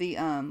lot of the,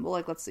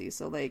 let's see,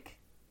 so the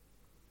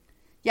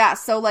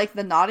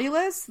Naughty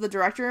List, the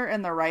director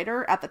and the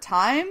writer at the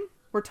time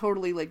were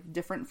totally, like,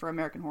 different for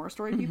American Horror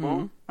Story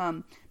people.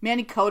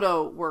 Manny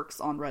Coto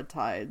works on Red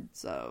Tide,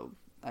 so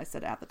I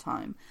said at the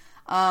time.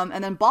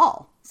 And then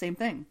Ball, same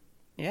thing.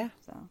 Yeah.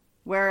 So,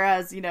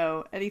 whereas,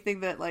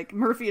 anything that, like,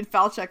 Murphy and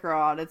Falchuk are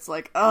on, it's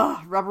like,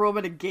 ugh, Rubber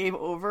Woman and Game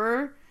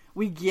Over.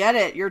 We get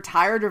it. You're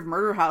tired of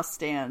Murder House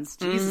stands.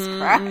 Jesus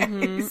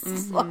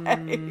Christ.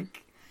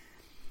 Like,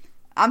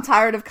 I'm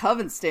tired of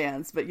Coven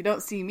stands, but you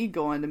don't see me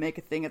going to make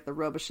a thing at the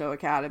Robichaux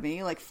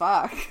Academy. Like,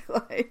 fuck.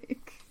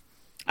 Like,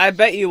 I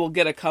bet you will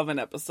get a Coven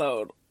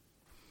episode.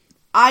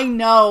 I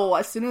know.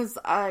 As soon as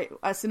I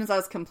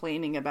was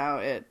complaining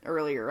about it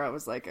earlier, I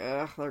was like,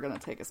 ugh, they're gonna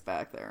take us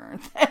back there,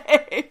 aren't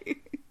they?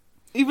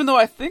 Even though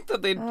I think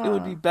that it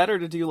would be better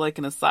to do, like,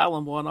 an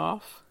Asylum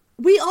one-off.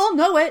 We all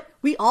know it.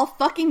 We all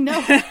fucking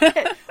know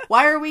it.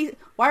 Why are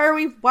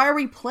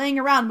we playing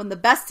around when the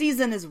best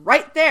season is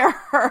right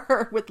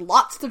there with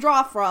lots to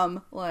draw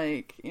from?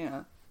 Like,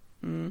 yeah.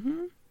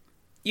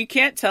 You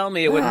can't tell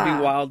me it wouldn't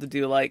be wild to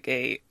do, like,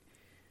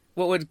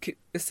 what would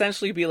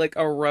essentially be like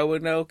a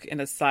Roanoke and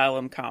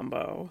Asylum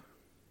combo.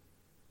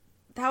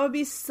 That would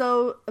be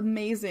so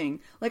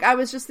amazing. Like, I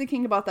was just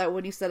thinking about that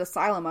when you said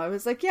Asylum. I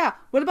was like, yeah,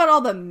 what about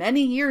all the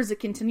many years it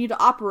continued to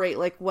operate?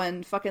 Like,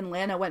 when fucking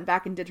Lana went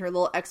back and did her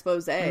little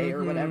expose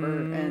or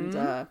whatever, and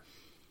her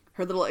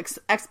little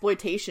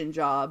exploitation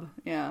job,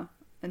 yeah,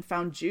 and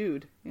found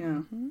Jude, yeah.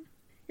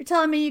 You're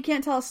telling me you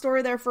can't tell a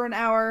story there for an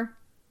hour?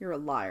 You're a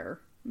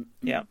liar.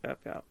 Yep.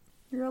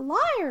 You're a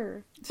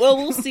liar. Well,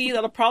 we'll see.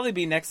 That'll probably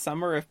be next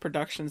summer if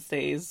production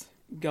stays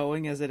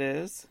going as it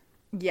is.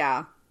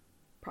 Yeah,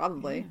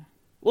 probably.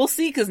 We'll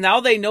see, because now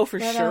they know for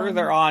sure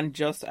they're on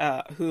just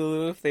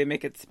Hulu if they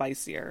make it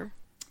spicier.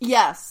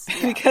 Yes.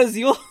 Because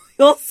you'll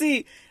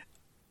see.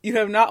 You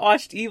have not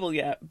watched Evil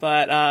yet,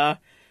 but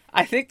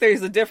I think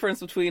there's a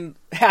difference between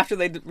after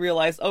they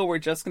realized, oh, we're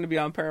just going to be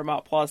on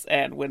Paramount Plus,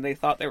 and when they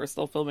thought they were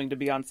still filming to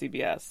be on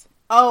CBS.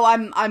 Oh,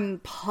 I'm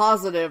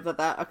positive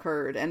that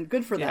occurred, and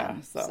good for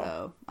them.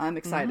 So I'm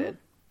excited.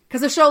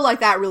 Because a show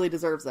like that really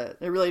deserves it.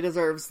 It really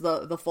deserves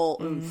the full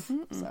oomph.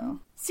 So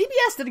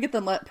CBS did get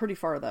them pretty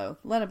far, though.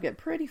 Let them get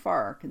pretty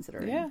far,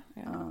 considering. Yeah.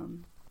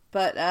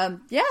 But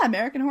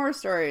American Horror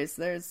Stories.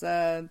 There's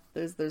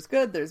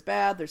good, there's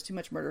bad, there's too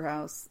much Murder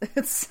House.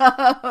 It's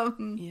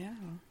yeah.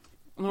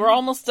 We're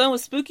almost done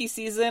with spooky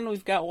season.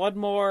 We've got one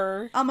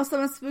more almost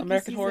done with spooky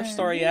American season. Horror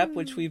Story ep,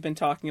 which we've been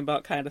talking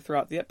about kind of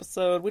throughout the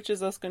episode, which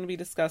is us going to be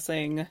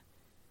discussing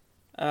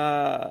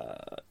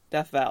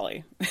Death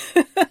Valley.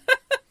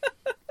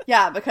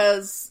 Yeah,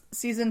 because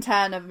season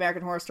 10 of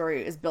American Horror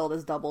Story is billed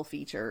as double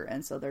feature,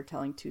 and so they're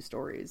telling 2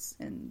 stories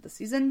in the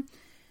season.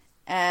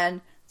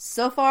 And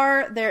so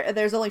far,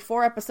 there's only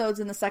 4 episodes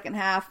in the second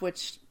half,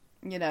 which,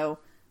 you know,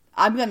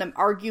 I'm going to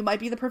argue might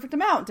be the perfect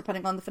amount,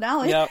 depending on the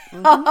finale. Yep.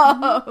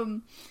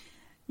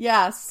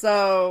 Yeah,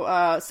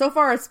 so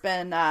far it's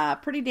been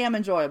pretty damn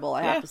enjoyable,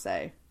 I have to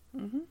say.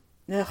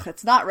 Ugh,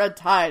 it's not Red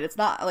Tide. It's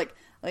not like,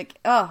 do you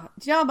know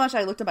how much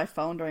I looked at my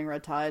phone during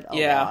Red Tide? A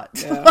lot.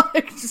 Yeah.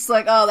 Just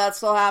like, oh, that's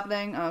still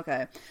happening?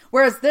 Okay.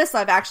 Whereas this,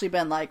 I've actually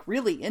been, like,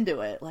 really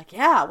into it. Like,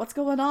 yeah, what's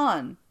going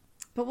on?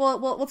 But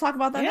we'll talk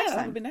about that next time.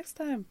 That'll be next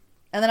time.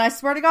 And then I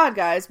swear to God,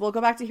 guys, we'll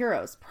go back to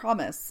Heroes.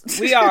 Promise.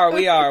 We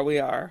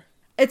are.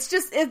 It's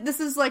just, this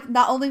is, like,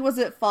 not only was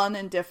it fun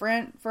and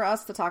different for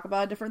us to talk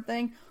about a different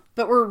thing,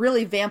 but we're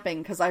really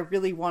vamping because I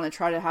really want to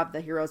try to have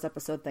the Heroes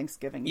episode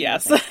Thanksgiving.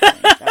 Yes.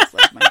 That's,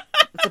 like,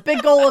 it's a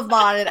big goal of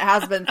mine, and it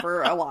has been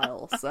for a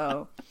while,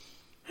 so.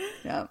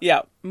 Yeah.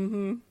 Yeah.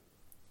 Mm-hmm.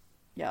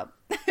 Yep.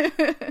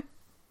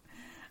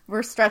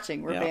 We're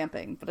stretching, we're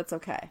vamping, but it's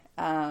okay.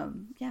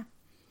 Yeah.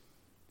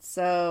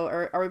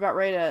 So, are we about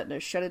ready to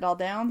shut it all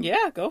down?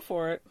 Yeah, go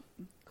for it.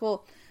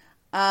 Cool.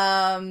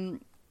 Are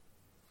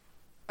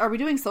we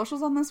doing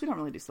socials on this? We don't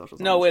really do socials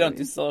on this. No, we don't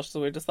do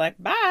socials. We're just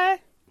like, bye.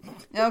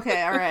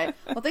 Okay, all right.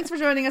 Well, thanks for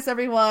joining us,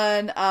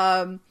 everyone.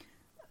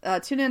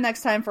 Tune in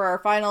next time for our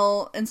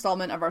final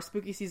installment of our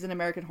spooky season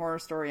American Horror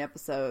Story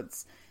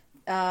episodes.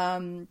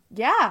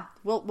 Yeah,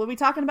 we'll be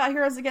talking about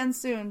Heroes again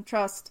soon.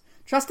 Trust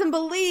and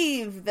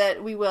believe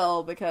that we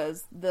will,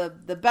 because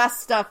the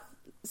best stuff,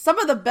 some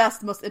of the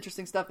best, most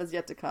interesting stuff is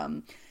yet to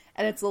come.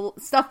 And it's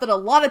stuff that a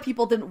lot of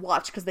people didn't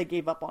watch because they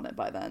gave up on it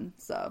by then.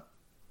 So,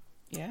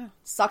 yeah.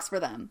 Sucks for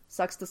them.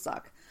 Sucks to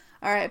suck.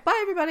 All right, bye,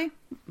 everybody.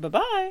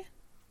 Bye-bye.